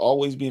clouds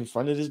always be in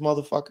front of this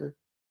motherfucker?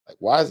 Like,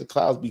 why is the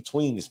clouds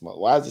between this?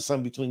 Why is the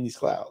sun between these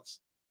clouds?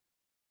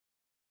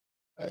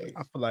 Like,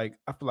 I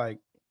feel like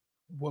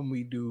when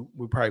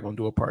we're probably gonna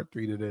do a part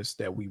 3 to this,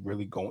 that we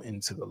really go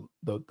into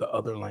the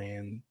other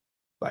land,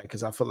 like,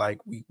 because I feel like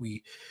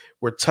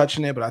we're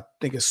touching it, but I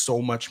think it's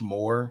so much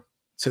more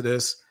to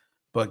this.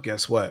 But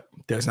guess what?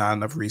 There's not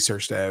enough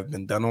research that have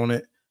been done on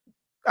it,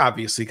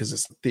 obviously, because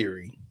it's a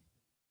theory.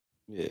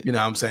 Yeah. You know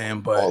what I'm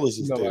saying? But all this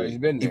is nobody's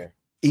been there.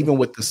 Even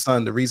with the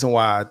sun, the reason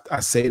why I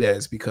say that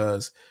is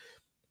because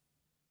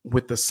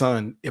with the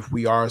sun, if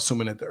we are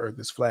assuming that the earth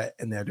is flat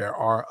and that there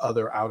are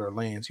other outer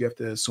lands, you have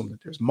to assume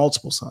that there's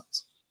multiple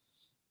suns.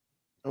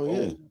 Oh,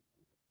 yeah.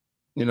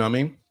 You know what I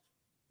mean?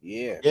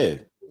 Yeah. Yeah.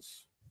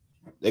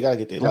 They gotta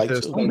get their light too.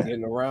 This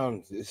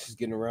is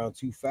getting around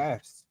too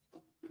fast.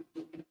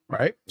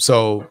 Right?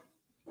 So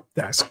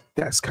that's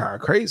kind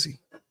of crazy.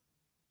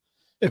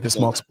 If it's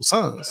multiple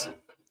suns.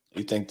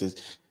 You think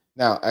this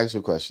now, ask you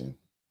a question.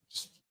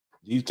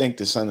 Do you think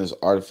the sun is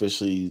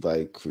artificially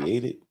like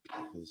created?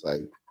 It's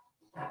like,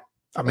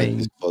 I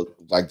mean,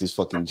 like this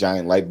fucking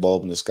giant light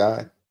bulb in the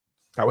sky.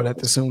 I would have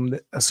to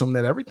assume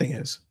that everything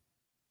is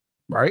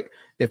right.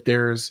 If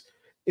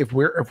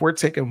we're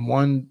taking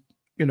one,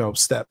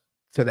 step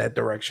to that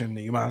direction,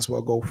 then you might as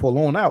well go full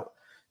on out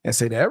and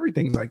say that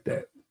everything's like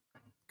that.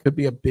 Could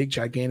be a big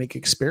gigantic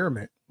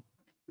experiment.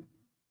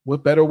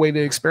 What better way to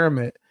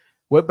experiment?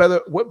 What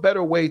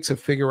better way to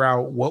figure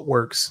out what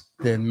works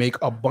than make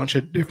a bunch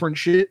of different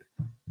shit,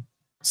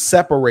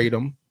 separate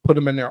them, put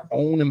them in their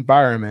own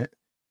environment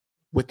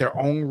with their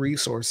own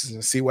resources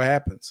and see what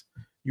happens.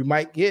 You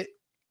might get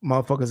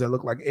motherfuckers that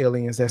look like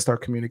aliens that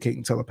start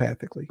communicating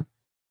telepathically.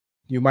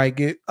 You might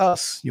get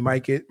us. You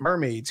might get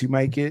mermaids. You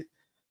might get,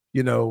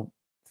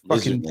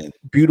 fucking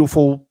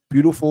beautiful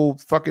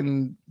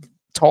fucking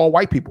tall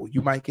white people.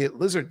 You might get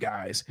lizard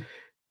guys.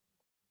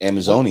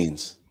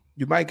 Amazonians.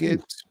 You might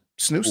get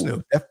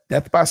Snoo.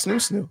 Death by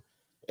Snoo.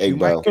 Hey, you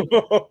bro.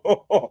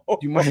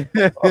 You might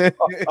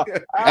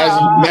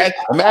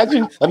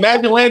imagine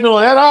landing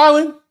on that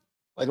island.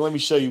 Like, let me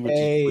show you what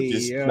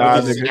this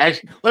is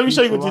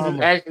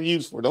actually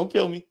used for. Don't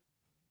kill me.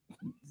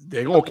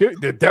 They're gonna kill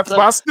you. Death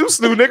by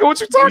Snoo, nigga. What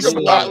you talking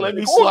about? Let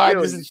me slide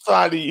this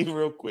inside of you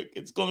real quick.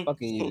 It's gonna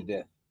fucking you to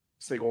death.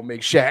 So they gonna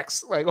make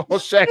shacks, like all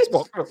shacks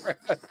walking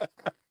around.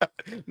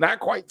 Not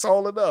quite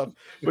tall enough,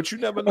 but you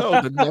never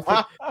know.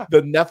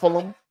 The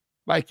Nephilim,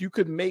 like you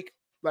could make.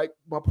 Like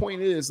my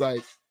point is,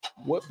 like,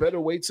 what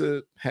better way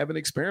to have an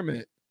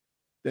experiment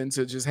than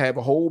to just have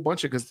a whole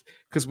bunch of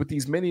because with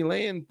these many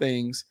land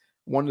things,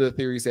 one of the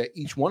theories that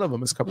each one of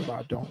them is covered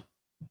by a dome,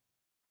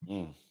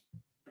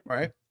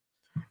 right?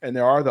 and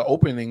there are the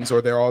openings,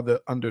 or there are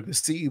the under the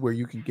sea where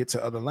you can get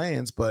to other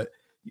lands. But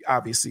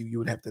obviously, you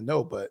would have to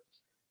know. But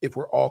if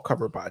we're all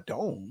covered by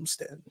domes,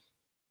 then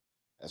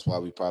that's why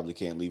we probably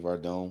can't leave our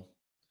dome.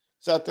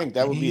 So I think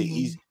that would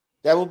be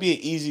an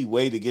easy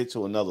way to get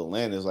to another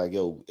land. Is like,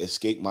 yo,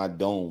 escape my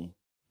dome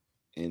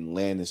and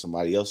land in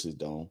somebody else's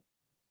dome.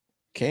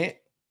 Can't.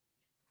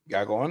 You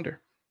gotta go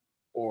under.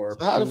 Or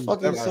so how the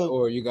fuck is so?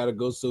 Or you gotta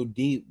go so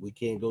deep. We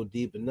can't go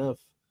deep enough.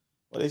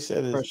 What they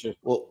said is Pressure.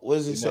 Well, what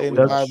does it say in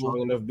the the Bible?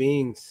 Strong enough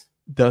beings.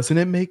 Doesn't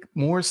it make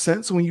more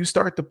sense when you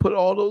start to put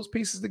all those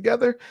pieces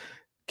together?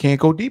 Can't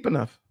go deep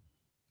enough.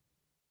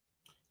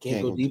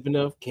 Can't go deep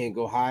enough. Can't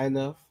go high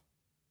enough.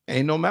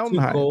 Ain't no mountain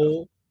Too high.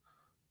 cold.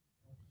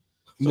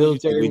 So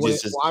Military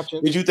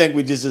watching. Did you think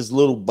we just this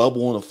little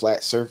bubble on a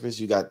flat surface?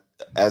 You got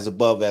as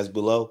above as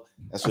below.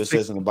 That's what it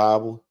says in the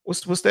Bible.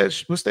 What's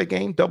that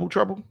game? Double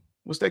Trouble?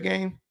 What's that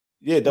game?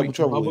 Yeah, Double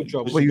Trouble.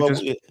 Where you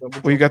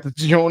got the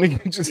Johnny?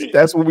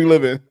 That's what we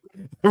live in.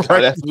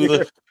 Right? We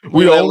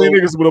the only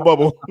niggas with a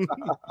bubble.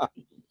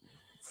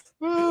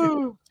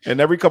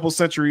 And every couple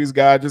centuries,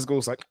 God just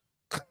goes like,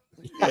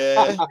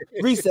 yeah,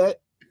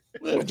 reset.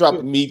 Let's drop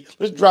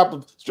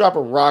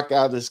a rock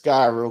out of the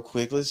sky real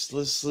quick. Let's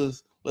let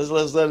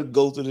it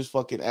go through this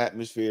fucking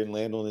atmosphere and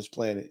land on this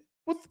planet.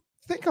 Well,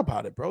 think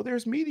about it, bro.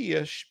 There's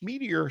meteor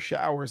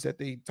showers that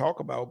they talk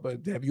about,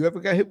 but have you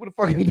ever got hit with a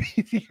fucking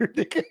meteor?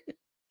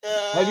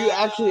 Have you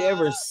actually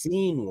ever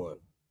seen one?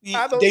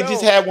 They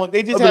just had one.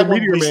 They just had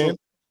one recently. Man.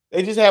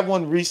 They just had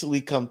one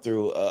recently come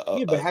through.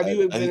 But have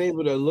you been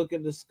able to look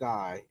at the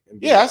sky?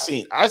 And I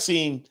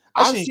seen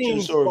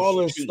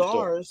falling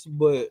stars,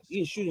 but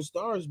shooting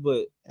stars.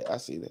 But I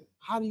see that.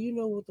 How do you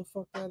know what the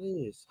fuck that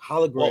is?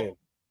 Hologram. Well,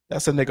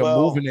 that's a nigga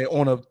moving it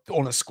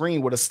on a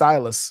screen with a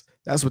stylus.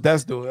 That's what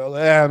that's doing.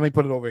 Let me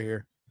put it over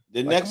here.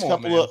 The next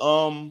couple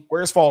of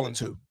where's falling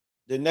to?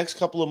 The next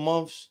couple of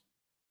months,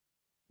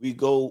 we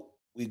go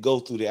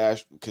through the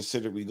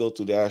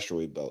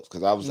asteroid belts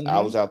because I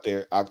was out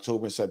there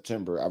October and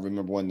September. I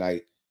remember one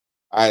night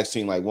I had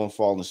seen like one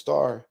falling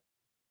star,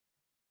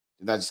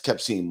 and I just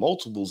kept seeing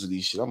multiples of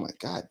these shit. I'm like,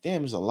 God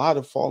damn, there's a lot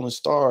of falling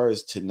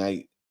stars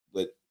tonight,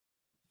 but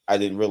I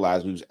didn't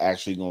realize we was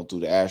actually going through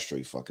the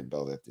asteroid fucking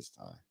belt at this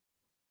time.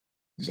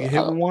 So you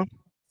hit with one?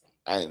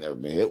 I ain't never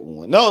been hit with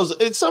one. No,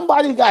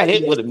 somebody got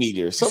hit with a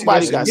meteor.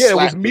 Somebody got it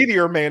was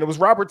Meteor Man. It was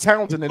Robert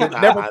Townsend, and it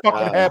never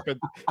fucking happened.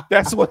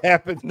 That's what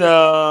happened.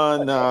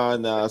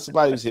 No.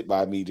 Somebody was hit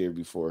by a meteor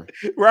before.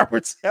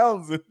 Robert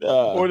Townsend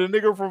or the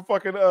nigga from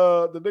fucking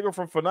the nigga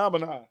from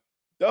Phenomenon.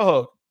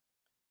 Dog.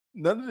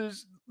 None of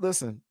this.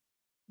 Listen,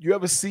 you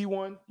ever see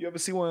one?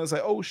 It's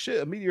like, oh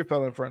shit, a meteor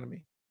fell in front of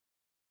me.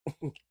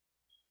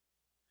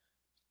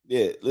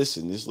 Yeah,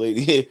 listen, this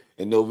lady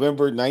in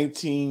November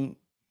 30th,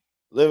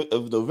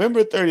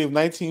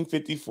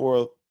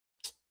 1954,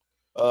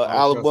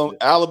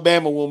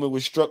 Alabama woman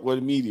was struck with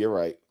a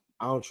meteorite.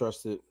 I don't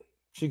trust it.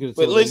 She could.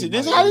 But listen,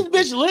 this is how this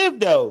bitch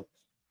lived though.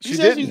 She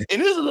said and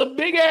this is a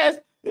big ass.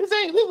 This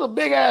is a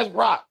big ass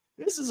rock.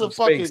 This is a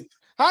fucking. Space.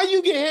 How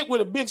you get hit with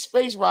a big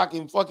space rock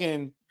and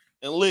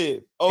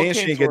live? Oh, and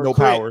she didn't get no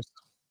powers.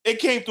 It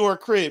came through her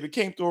crib. It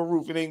came through her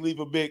roof. It ain't leave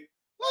a big.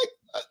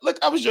 Look,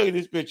 I'm gonna show you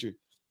this picture.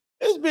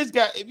 This bitch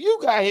if you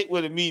got hit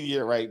with a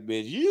meteorite,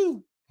 bitch,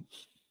 you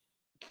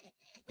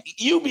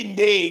been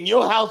dead.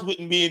 Your house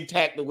wouldn't be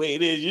intact the way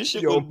it is. Your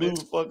shit would blew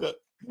the fuck up.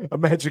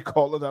 Imagine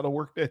calling out of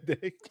work that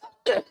day.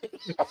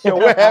 Yo,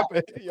 what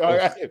happened? Y'all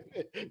got hit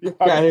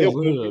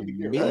with a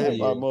meteor.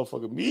 My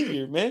motherfucking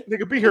meteor, man.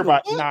 Nigga, be here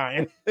by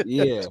 9.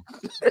 Yeah.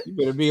 You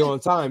better be on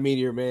time,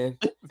 meteor man.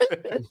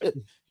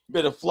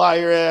 Better fly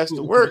your ass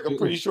to work. I'm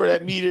pretty sure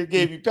that meteor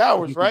gave you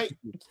powers, right?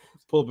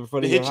 Pull up in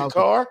front of your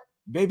car.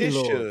 Baby, it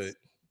should.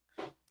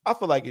 I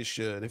feel like it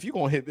should. If I'm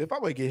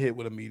gonna get hit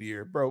with a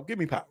meteor, bro, give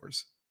me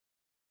powers.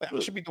 Like, I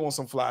should be doing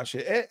some fly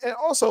shit. And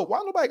also,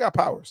 why nobody got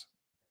powers?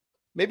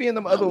 Maybe in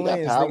them other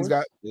lands,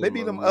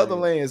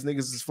 niggas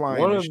niggas is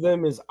flying. One of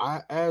them is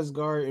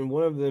Asgard, and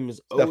one of them is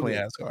Odin. Definitely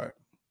Asgard.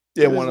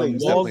 Yeah, one of them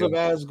is walls of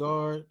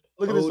Asgard.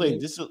 Look at this lady.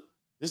 This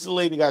is a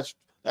lady that's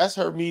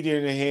her meteor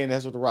in her hand.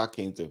 That's what the rock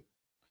came through.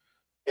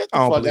 Get the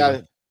fuck out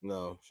of.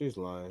 No, she's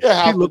lying.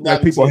 Yeah, she looked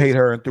like people hate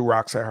her and threw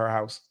rocks at her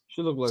house.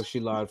 She looked like she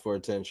lied for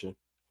attention.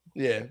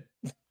 Yeah.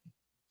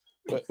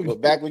 But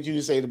back what you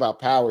were saying about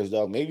powers,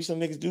 though. Maybe some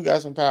niggas do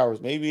got some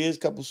powers. Maybe it is a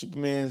couple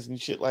Supermans and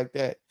shit like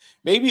that.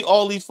 Maybe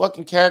all these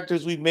fucking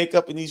characters we make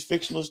up in these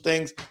fictional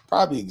things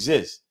probably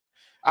exist.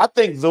 I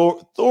think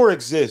Thor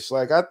exists.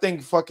 Like, I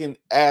think fucking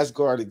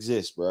Asgard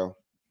exists, bro.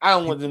 I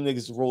don't want them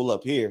niggas to roll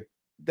up here.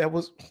 That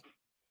was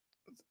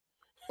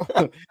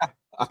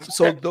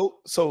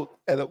so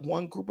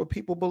one group of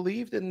people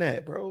believed in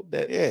that, bro.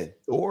 That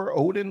Thor,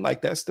 Odin,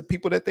 like that's the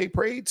people that they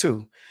prayed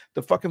to,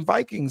 the fucking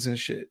Vikings and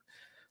shit.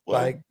 Well,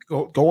 like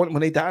going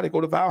when they die, they go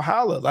to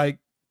Valhalla. Like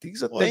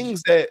these are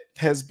things that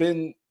has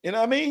been, you know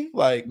what I mean?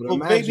 Like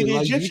maybe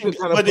the Egyptian,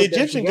 but the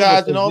Egyptian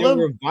gods and all them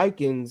were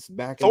Vikings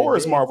back. Thor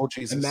is Marvel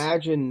Jesus.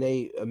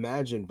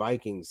 Imagine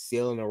Vikings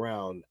sailing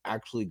around,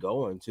 actually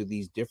going to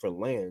these different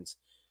lands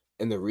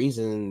And the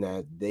reason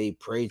that they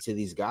pray to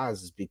these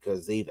gods is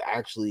because they've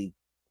actually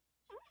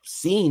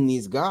seen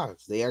these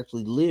gods. They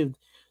actually lived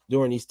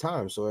during these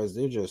times. So as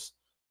they're just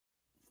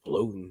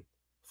floating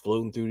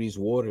through these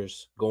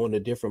waters, going to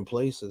different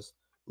places,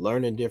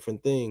 learning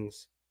different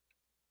things,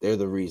 they're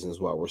the reasons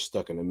why we're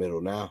stuck in the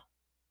middle now.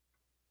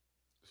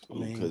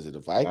 Because of the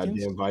Vikings?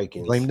 Goddamn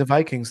Vikings. Blame the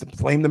Vikings.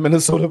 Blame the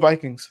Minnesota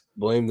Vikings.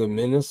 Blame the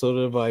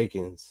Minnesota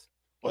Vikings.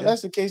 Well,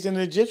 that's the case. And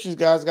the Egyptians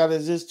guys got to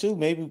exist too,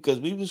 maybe because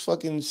we was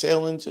fucking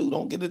sailing too.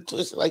 Don't get it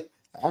twisted. Like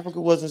Africa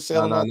wasn't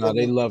sailing. No,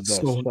 they loved us.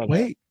 So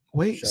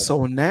wait.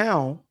 So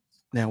now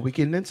we're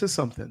getting into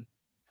something.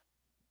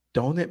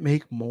 Don't it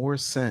make more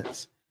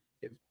sense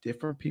if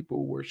different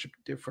people worship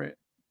different?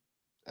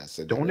 I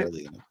said that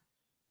earlier.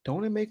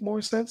 Don't it make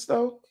more sense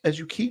though? As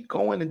you keep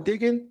going and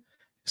digging,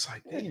 it's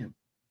like, damn.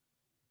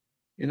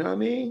 You know what I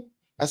mean?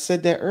 I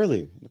said that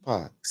earlier in the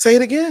pod. Say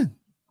it again.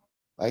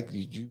 Like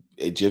you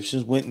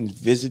Egyptians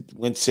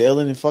went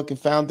sailing and fucking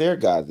found their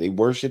gods. They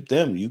worshiped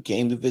them. You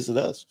came to visit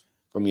us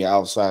from your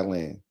outside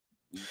land.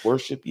 We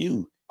worship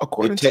you.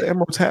 According to the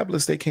Emerald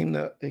Tablets, they came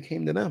to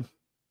them.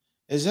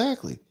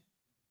 Exactly.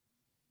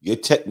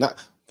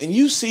 And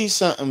you see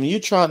something,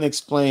 you're trying to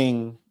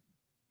explain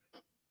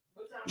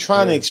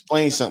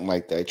something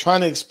like that,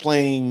 trying to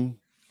explain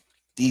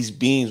these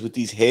beings with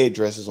these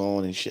headdresses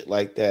on and shit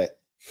like that.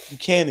 You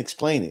can't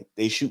explain it.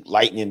 They shoot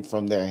lightning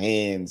from their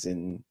hands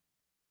and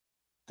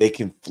they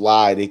can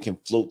fly, they can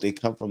float, they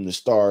come from the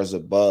stars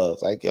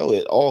above. Like, yo,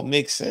 it all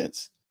makes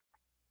sense.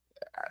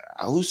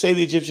 Who say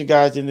the Egyptian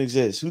gods didn't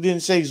exist? Who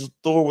didn't say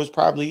Thor was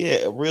probably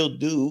a real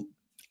dude?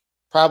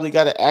 Probably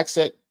got an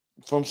accent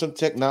from some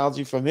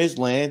technology from his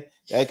land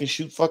that can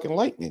shoot fucking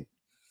lightning.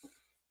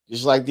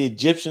 Just like the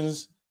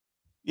Egyptians.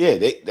 Yeah,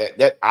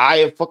 that eye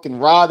of fucking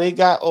Ra they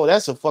got. Oh,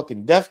 that's a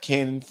fucking death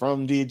cannon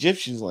from the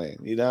Egyptians' land.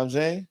 You know what I'm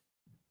saying?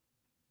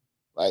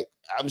 Like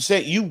I'm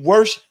saying, you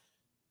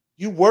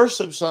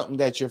worship something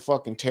that you're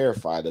fucking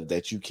terrified of,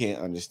 that you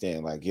can't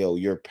understand. Like, yo,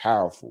 you're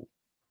powerful.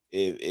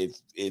 If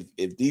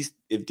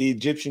the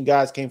Egyptian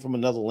gods came from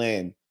another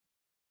land,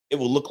 it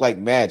will look like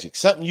magic.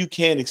 Something you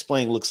can't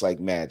explain looks like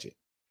magic.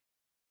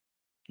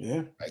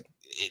 Yeah, like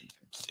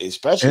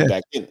especially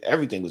back then,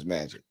 everything was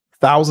magic.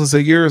 Thousands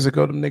of years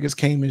ago, them niggas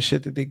came in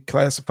shit that they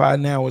classify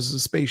now as a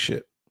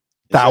spaceship.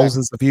 Exactly.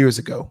 Thousands of years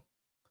ago.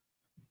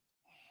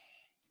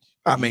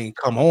 I mean,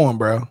 come on,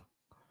 bro.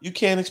 You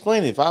can't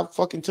explain it. If I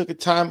fucking took a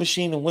time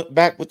machine and went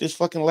back with this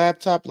fucking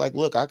laptop, like,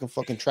 look, I can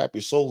fucking trap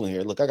your soul in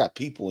here. Look, I got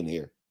people in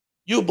here.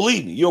 You'll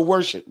believe me. You'll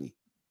worship me.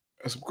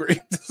 That's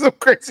great. Some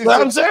crazy.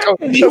 I'm saying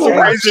you would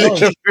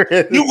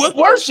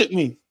worship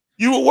me.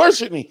 You would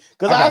worship me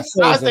because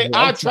I think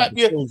I trap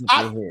you.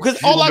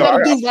 Because all I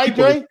gotta do, right,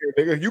 Dre?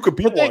 You could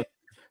be one.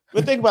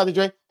 But think about it,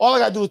 Dre. All I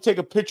gotta do is take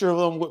a picture of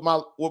them with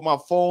my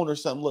phone or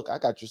something. Look, I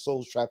got your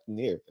souls trapped in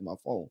here in my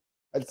phone.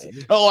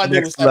 All I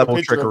did was take a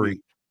picture trickery. Of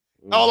you.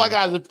 All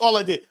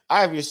I did,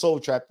 I have your soul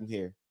trapped in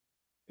here.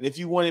 And if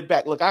you want it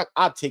back, look,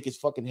 I'll take his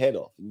fucking head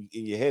off. And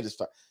your head is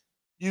fine.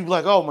 You'd be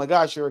like, oh my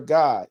gosh, you're a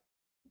god.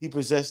 He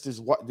possessed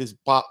this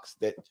box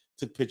that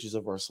took pictures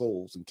of our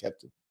souls and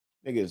kept it.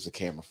 Nigga, it's a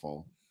camera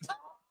phone.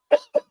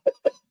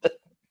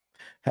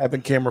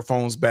 Having camera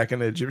phones back in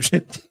the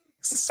Egyptian.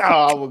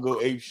 I would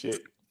go ape shit.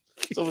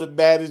 Some of the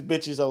baddest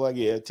bitches, I'm like,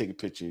 yeah, I'll take a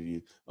picture of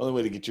you. Only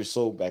way to get your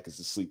soul back is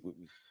to sleep with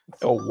me.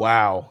 Oh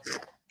wow.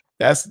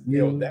 That's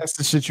that's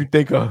the shit you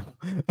think of.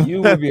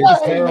 You would be a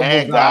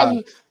terrible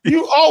god.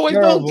 You always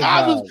know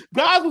God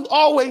was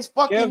always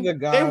fucking.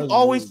 They was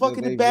always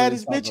fucking the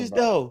baddest bitches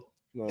though.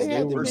 No,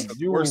 they were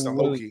worse than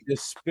Loki.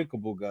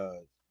 Despicable God.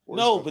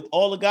 No, but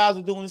all the guys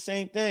are doing the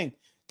same thing.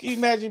 Can you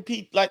imagine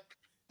Pete? Like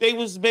they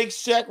was make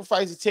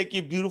sacrifices, take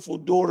your beautiful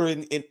daughter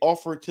and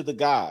offer it to the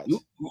gods.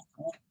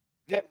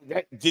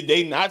 Did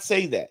they not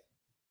say that?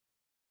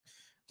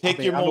 Take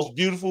your most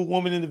beautiful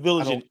woman in the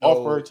village and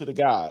offer her to the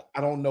god.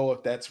 I don't know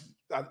if that's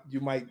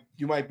you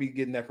might be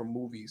getting that from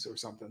movies or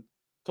something.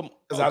 Come on,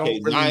 because I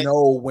don't really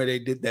know where they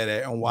did that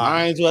at and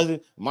why.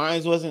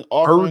 Mine wasn't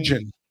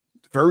offering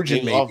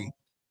virgin maybe.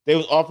 They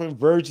was offering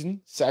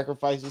virgin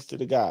sacrifices to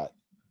the god.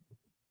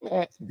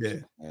 Yeah.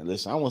 Man,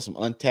 listen, I want some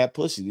untapped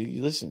pussy.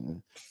 You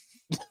listen.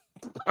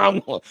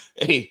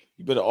 Hey,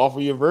 you better offer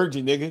your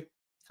virgin, nigga.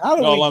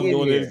 All I'm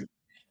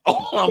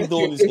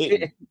doing is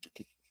hitting.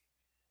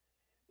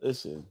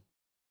 Listen,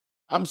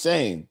 I'm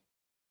saying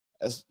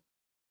that's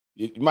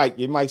your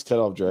mic's cut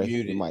off, Dre.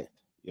 Your mic.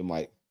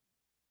 What'd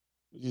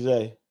you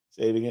say?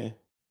 Say it again.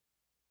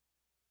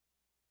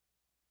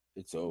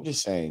 It's over.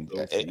 Just saying.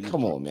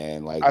 Come on,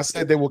 man. Like I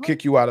said, they will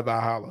kick you out of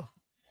Valhalla.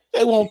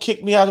 They won't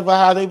kick me out of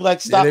Valhalla. They be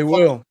like, stop. Yeah, they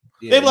will.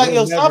 They be like,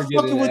 yo, stop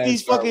fucking with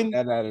these fucking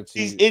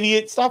these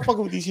idiots. Stop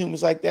fucking with these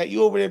humans like that.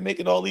 You over there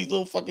making all these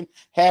little fucking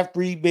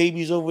half-breed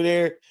babies over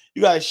there.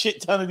 You got a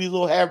shit ton of these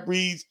little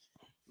half-breeds.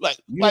 Like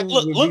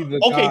look.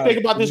 Okay, think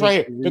about this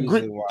right here. The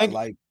Greek,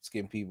 light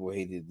skinned people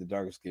hated the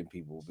darker skinned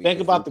people. Think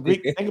about the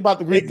Greek. Think about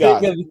the Greek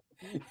gods.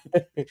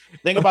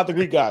 Think about the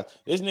Greek gods.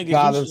 This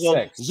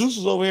nigga Zeus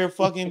was over here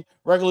fucking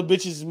regular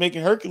bitches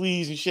making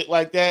Hercules and shit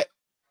like that.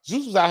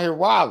 Zeus was out here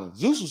wilding.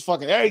 Zeus was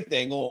fucking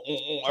everything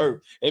on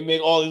Earth. They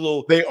made all these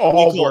little They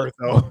all were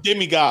though.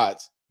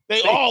 demigods.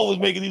 They all was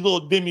making these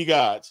little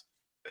demigods.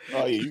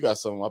 Oh yeah, you got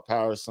some of my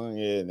power, son.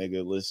 Yeah,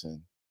 nigga,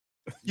 listen.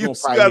 You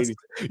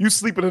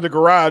sleeping in the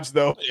garage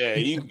though. Yeah,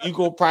 you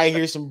gonna probably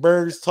hear some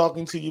birds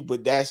talking to you,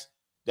 but that's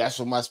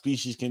what my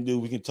species can do.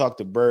 We can talk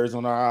to birds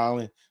on our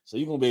island, so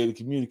you're gonna be able to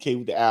communicate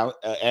with the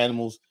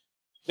animals.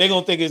 They're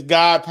gonna think it's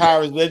God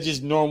powers. They're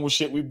just normal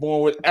shit we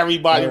born with.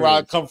 Everybody where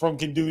I come from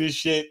can do this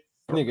shit.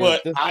 Nigga,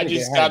 but I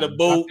just got a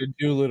boat. Dr.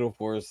 Doolittle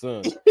for a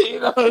son. You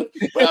know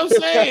what I'm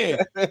saying?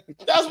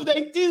 That's what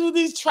they did. What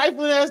these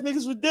trifling ass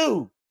niggas would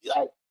do.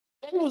 Like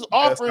they was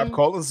offering. Stop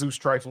calling Zeus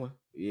trifling.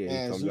 Yeah,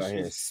 man, Zeus out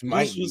here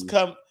smiting.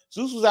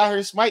 Zeus was out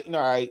here smiting.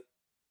 All right,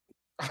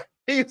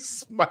 he's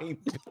smiting.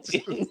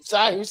 He's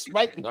out here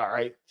smiting. All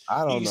right.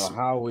 I don't know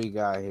how we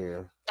got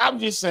here. I'm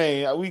just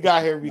saying we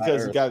got here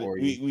because we got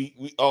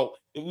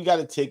we got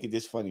to take it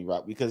this funny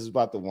route because it's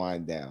about to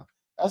wind down.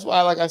 That's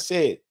why, like I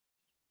said,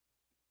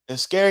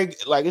 it's scary.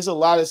 Like it's a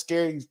lot of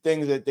scary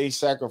things that they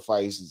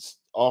sacrifice. It's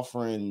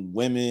offering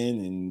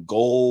women and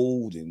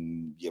gold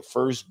and your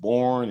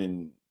firstborn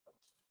and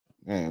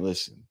man,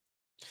 listen.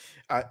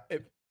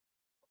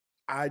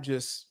 I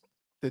just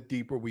the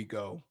deeper we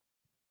go,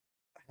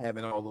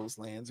 having all those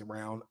lands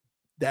around,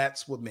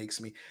 that's what makes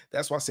me.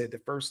 That's why I said the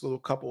first little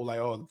couple, like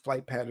the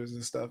flight patterns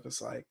and stuff,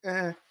 it's like,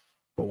 But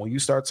when you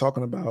start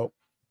talking about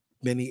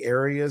many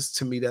areas,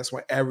 to me, that's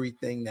when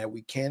everything that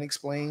we can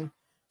explain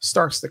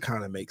starts to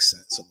kind of make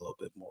sense a little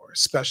bit more,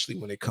 especially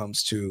when it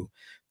comes to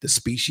the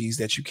species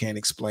that you can't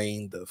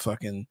explain, the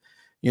fucking,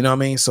 you know what I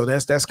mean? So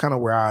that's kind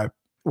of where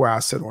I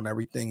sit on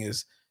everything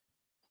is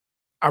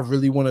I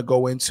really want to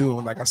go into,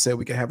 and like I said,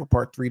 we can have a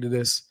part 3 to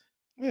this.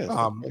 Yeah,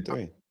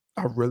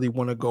 I really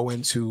want to go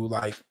into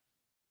like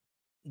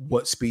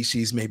what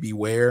species may be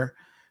where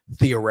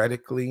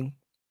theoretically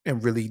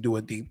and really do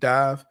a deep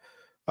dive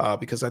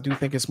because I do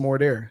think it's more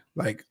there.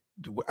 Like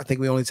I think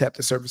we only tap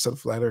the surface of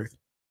the flat Earth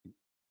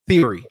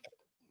theory.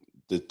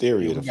 The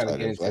theory of the flat Earth.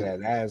 Get into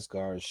that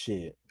Asgard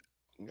shit.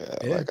 Yeah,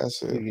 like I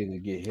said, we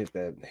need to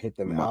hit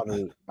them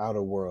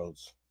outer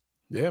worlds.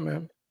 Yeah,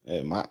 man.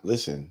 Yeah,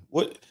 listen.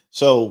 What?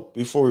 So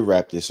before we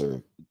wrap this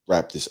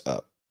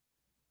up,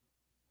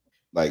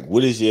 like,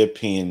 what is your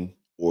opinion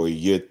or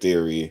your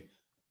theory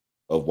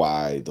of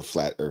why the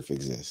flat Earth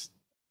exists?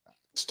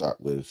 Start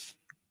with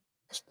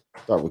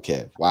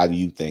Kev. Why do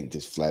you think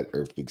this flat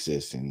Earth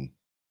exists, and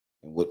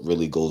what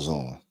really goes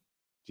on?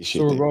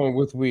 So we're going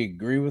with we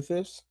agree with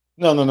this?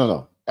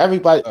 No.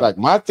 Everybody like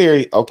my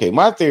theory. Okay,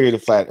 my theory of the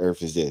flat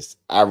Earth is this.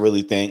 I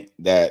really think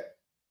that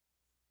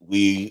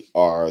we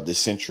are the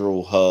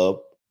central hub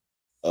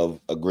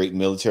of a great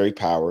military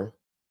power,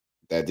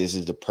 that this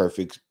is the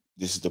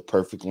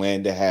perfect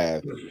land to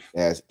have. It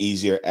has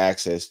easier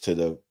access to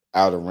the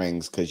outer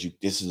rings because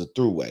this is a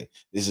throughway.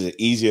 This is an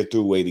easier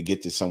throughway to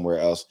get to somewhere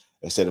else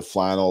instead of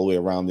flying all the way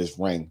around this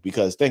ring.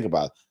 Because think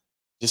about it,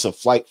 just a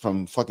flight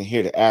from fucking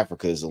here to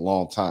Africa is a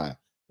long time.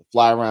 To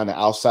fly around the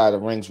outside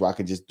of rings where I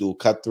can just do a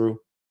cut through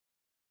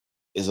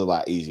is a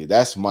lot easier.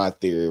 That's my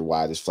theory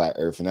why this flat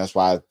Earth, and that's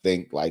why I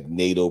think like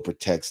NATO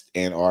protects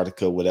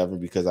Antarctica, whatever,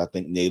 because I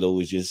think NATO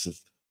is just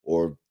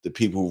or the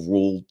people who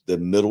rule the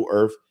Middle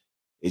Earth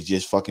is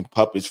just fucking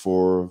puppets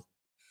for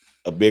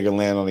a bigger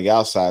land on the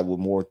outside with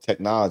more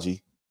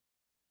technology.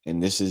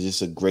 And this is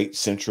just a great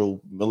central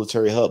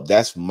military hub.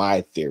 That's my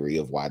theory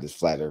of why this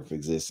flat Earth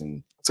exists.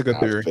 And it's a good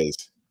theory.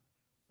 Space.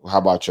 How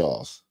about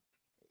y'all's?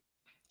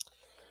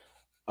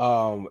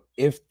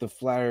 If the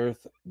flat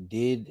Earth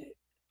did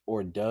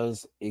or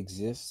does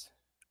exist,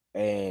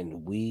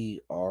 and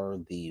we are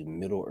the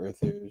Middle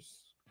Earthers,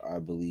 I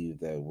believe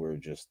that we're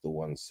just the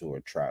ones who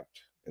are trapped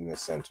in the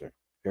center.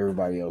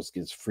 Everybody else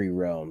gets free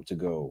realm to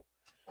go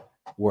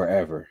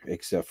wherever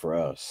except for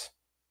us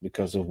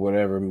because of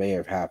whatever may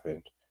have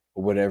happened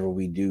or whatever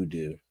we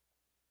do.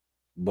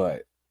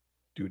 But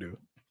do.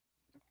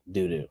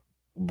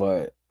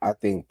 But I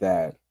think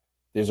that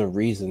there's a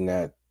reason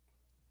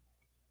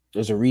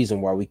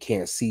why we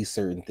can't see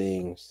certain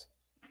things,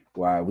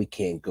 why we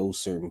can't go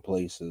certain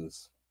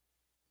places.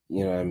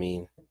 You know what I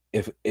mean?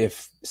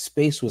 If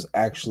space was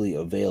actually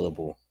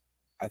available,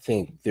 I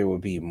think there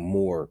would be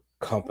more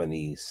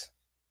companies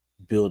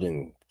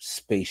building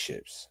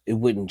spaceships. It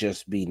wouldn't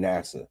just be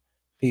NASA.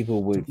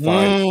 People would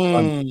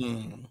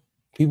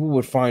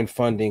find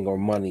funding or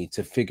money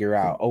to figure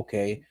out,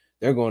 okay,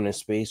 they're going to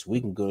space,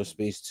 we can go to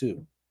space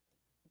too.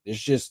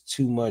 There's just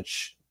too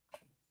much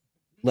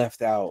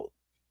left out,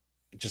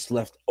 just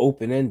left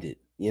open-ended.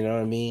 You know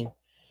what I mean?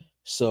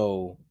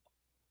 So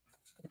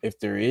if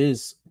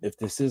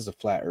this is a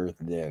flat Earth,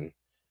 then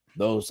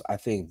those, I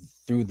think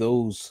through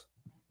those,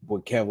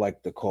 what Kev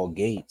like to call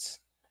gates,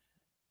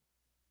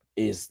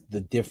 is the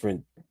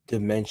different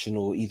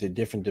dimensional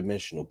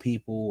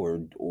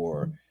people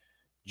or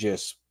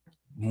just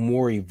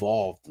more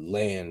evolved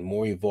land,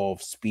 more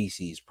evolved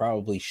species,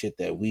 probably shit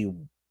that we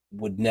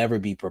would never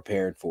be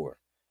prepared for.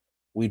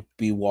 We'd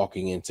be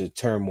walking into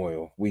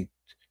turmoil.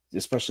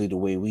 Especially the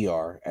way we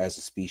are as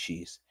a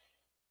species.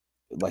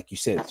 Like you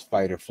said, it's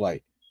fight or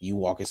flight. You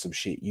walk in some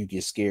shit, you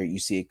get scared, you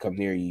see it come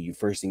near you. Your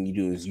first thing you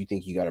do is you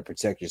think you gotta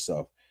protect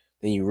yourself.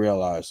 Then you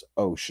realize,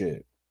 oh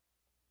shit,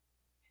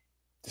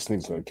 this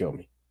nigga's gonna kill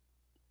me.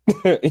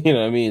 You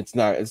know what I mean? It's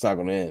not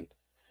gonna end.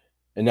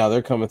 And now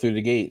they're coming through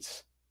the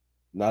gates.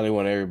 Now they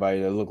want everybody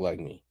to look like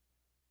me.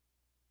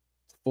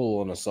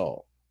 Full on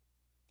assault.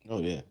 Oh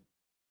yeah.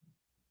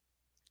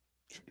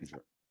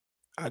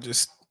 I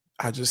just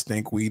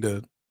think we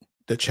the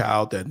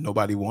child that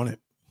nobody wanted.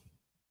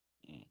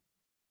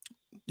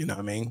 You know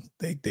what I mean?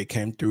 They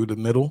came through the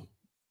middle,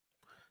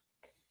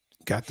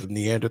 got the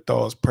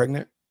Neanderthals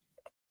pregnant,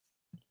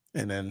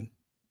 and then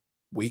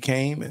we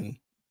came and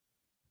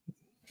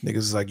niggas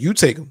is like, you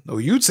take them. No,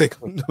 you take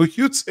them. No,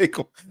 you take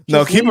them.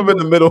 No, keep them in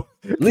the middle.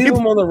 Leave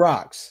them on the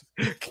rocks.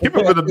 Keep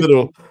them in the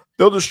middle.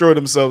 They'll destroy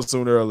themselves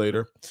sooner or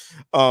later.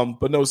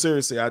 But no,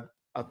 seriously, I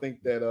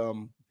think that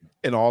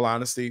in all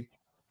honesty,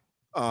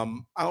 I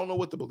don't know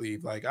what to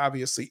believe. Like,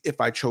 obviously, if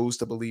I chose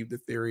to believe the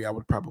theory, I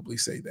would probably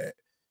say that.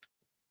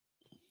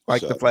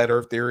 Like the flat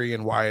earth theory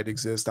and why it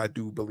exists, I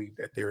do believe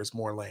that there is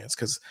more lands.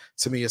 Because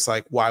to me, it's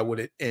like, why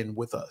would it end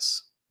with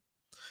us?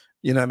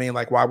 You know what I mean?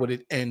 Like, why would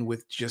it end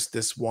with just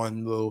this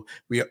one little,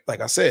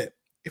 like I said,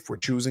 if we're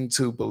choosing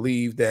to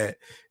believe that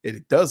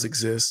it does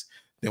exist,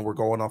 then we're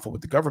going off of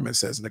what the government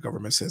says. And the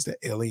government says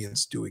that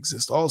aliens do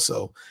exist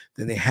also.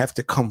 Then they have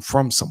to come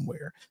from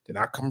somewhere. They're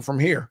not coming from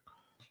here,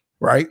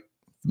 right?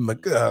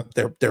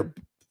 They're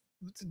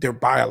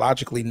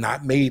biologically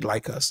not made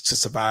like us to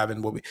survive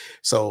in what we,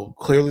 so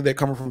clearly they're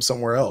coming from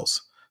somewhere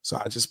else.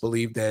 So I just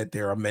believe that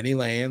there are many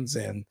lands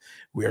and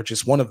we are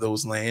just one of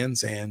those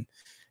lands and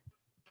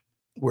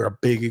we're a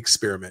big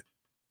experiment.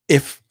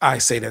 If I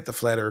say that the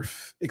flat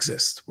earth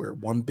exists, we're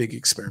one big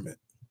experiment.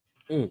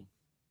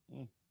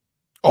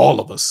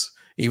 All of us,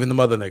 even the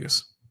mother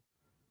niggas.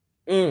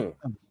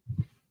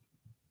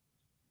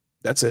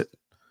 That's it.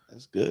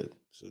 That's good.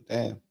 So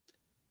damn.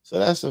 So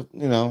that's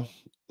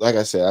like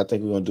I said, I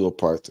think we're gonna do a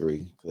part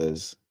 3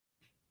 because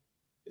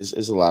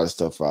it's a lot of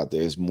stuff out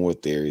there. There's more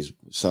theories.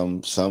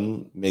 Some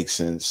make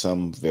sense,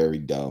 some very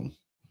dumb.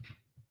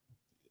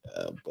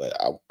 But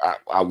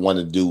I want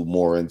to do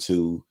more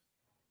into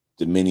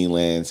the mini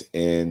lands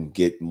and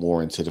get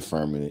more into the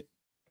firmament.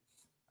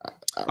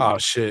 Oh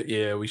shit!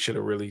 Yeah, we should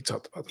have really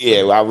talked about.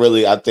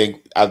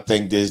 I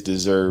think this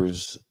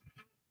deserves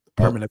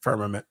permanent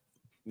firmament.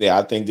 Yeah,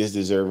 I think this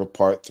deserves a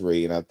part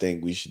 3, and I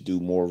think we should do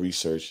more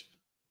research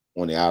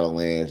on the outer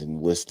lands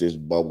and what's this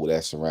bubble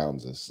that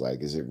surrounds us.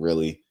 Like, is it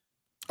really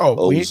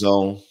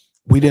ozone?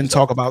 We didn't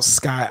talk about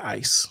sky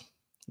ice.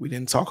 We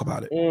didn't talk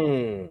about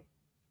it.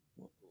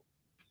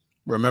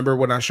 Remember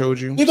when I showed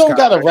you? You don't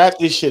gotta wrap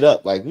this shit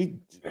up. Like we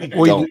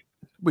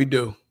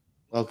do.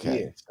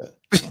 Okay. Yeah.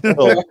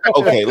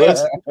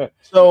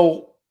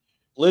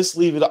 Let's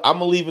leave it. I'm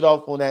gonna leave it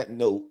off on that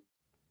note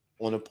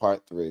on the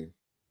part 3.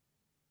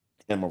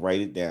 I'm gonna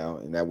write it down,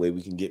 and that way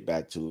we can get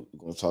back to it.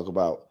 We're gonna talk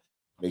about,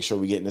 make sure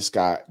we get in the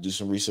sky, do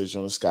some research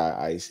on the sky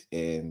ice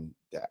and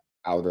the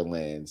outer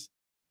lands,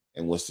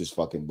 and what's this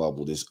fucking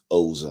bubble, this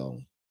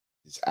ozone,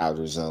 this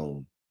outer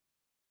zone,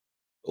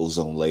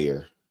 ozone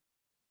layer.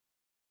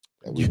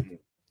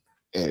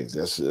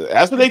 That's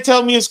what they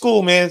tell me in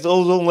school, man. It's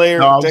ozone layer.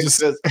 No, I'm just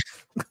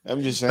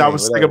saying. I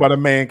was thinking about a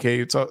man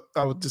cave.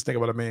 I was just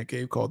thinking about a man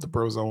cave called the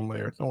brozone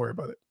layer. Don't worry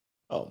about it.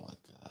 Oh my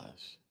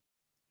gosh.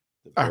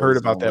 I heard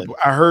about that.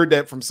 I heard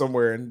that from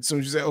somewhere, and as soon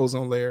as you said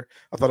ozone layer,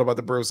 I thought about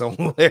the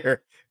brozone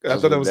layer. I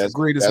thought that was the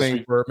greatest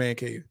name for a man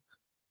cave.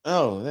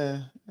 Oh,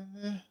 yeah.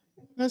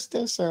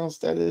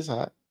 That is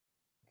hot.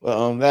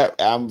 Well, that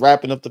I'm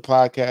wrapping up the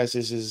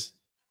podcast.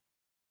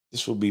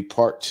 This will be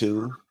part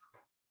 2.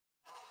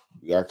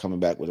 We are coming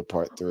back with a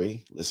part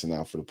 3. Listen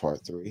out for the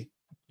part 3.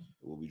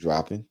 We'll be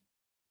dropping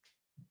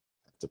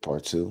the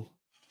part 2.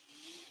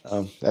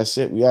 That's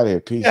it. We out of here.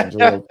 Peace.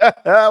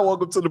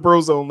 Welcome to the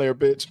brozone layer,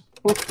 bitch.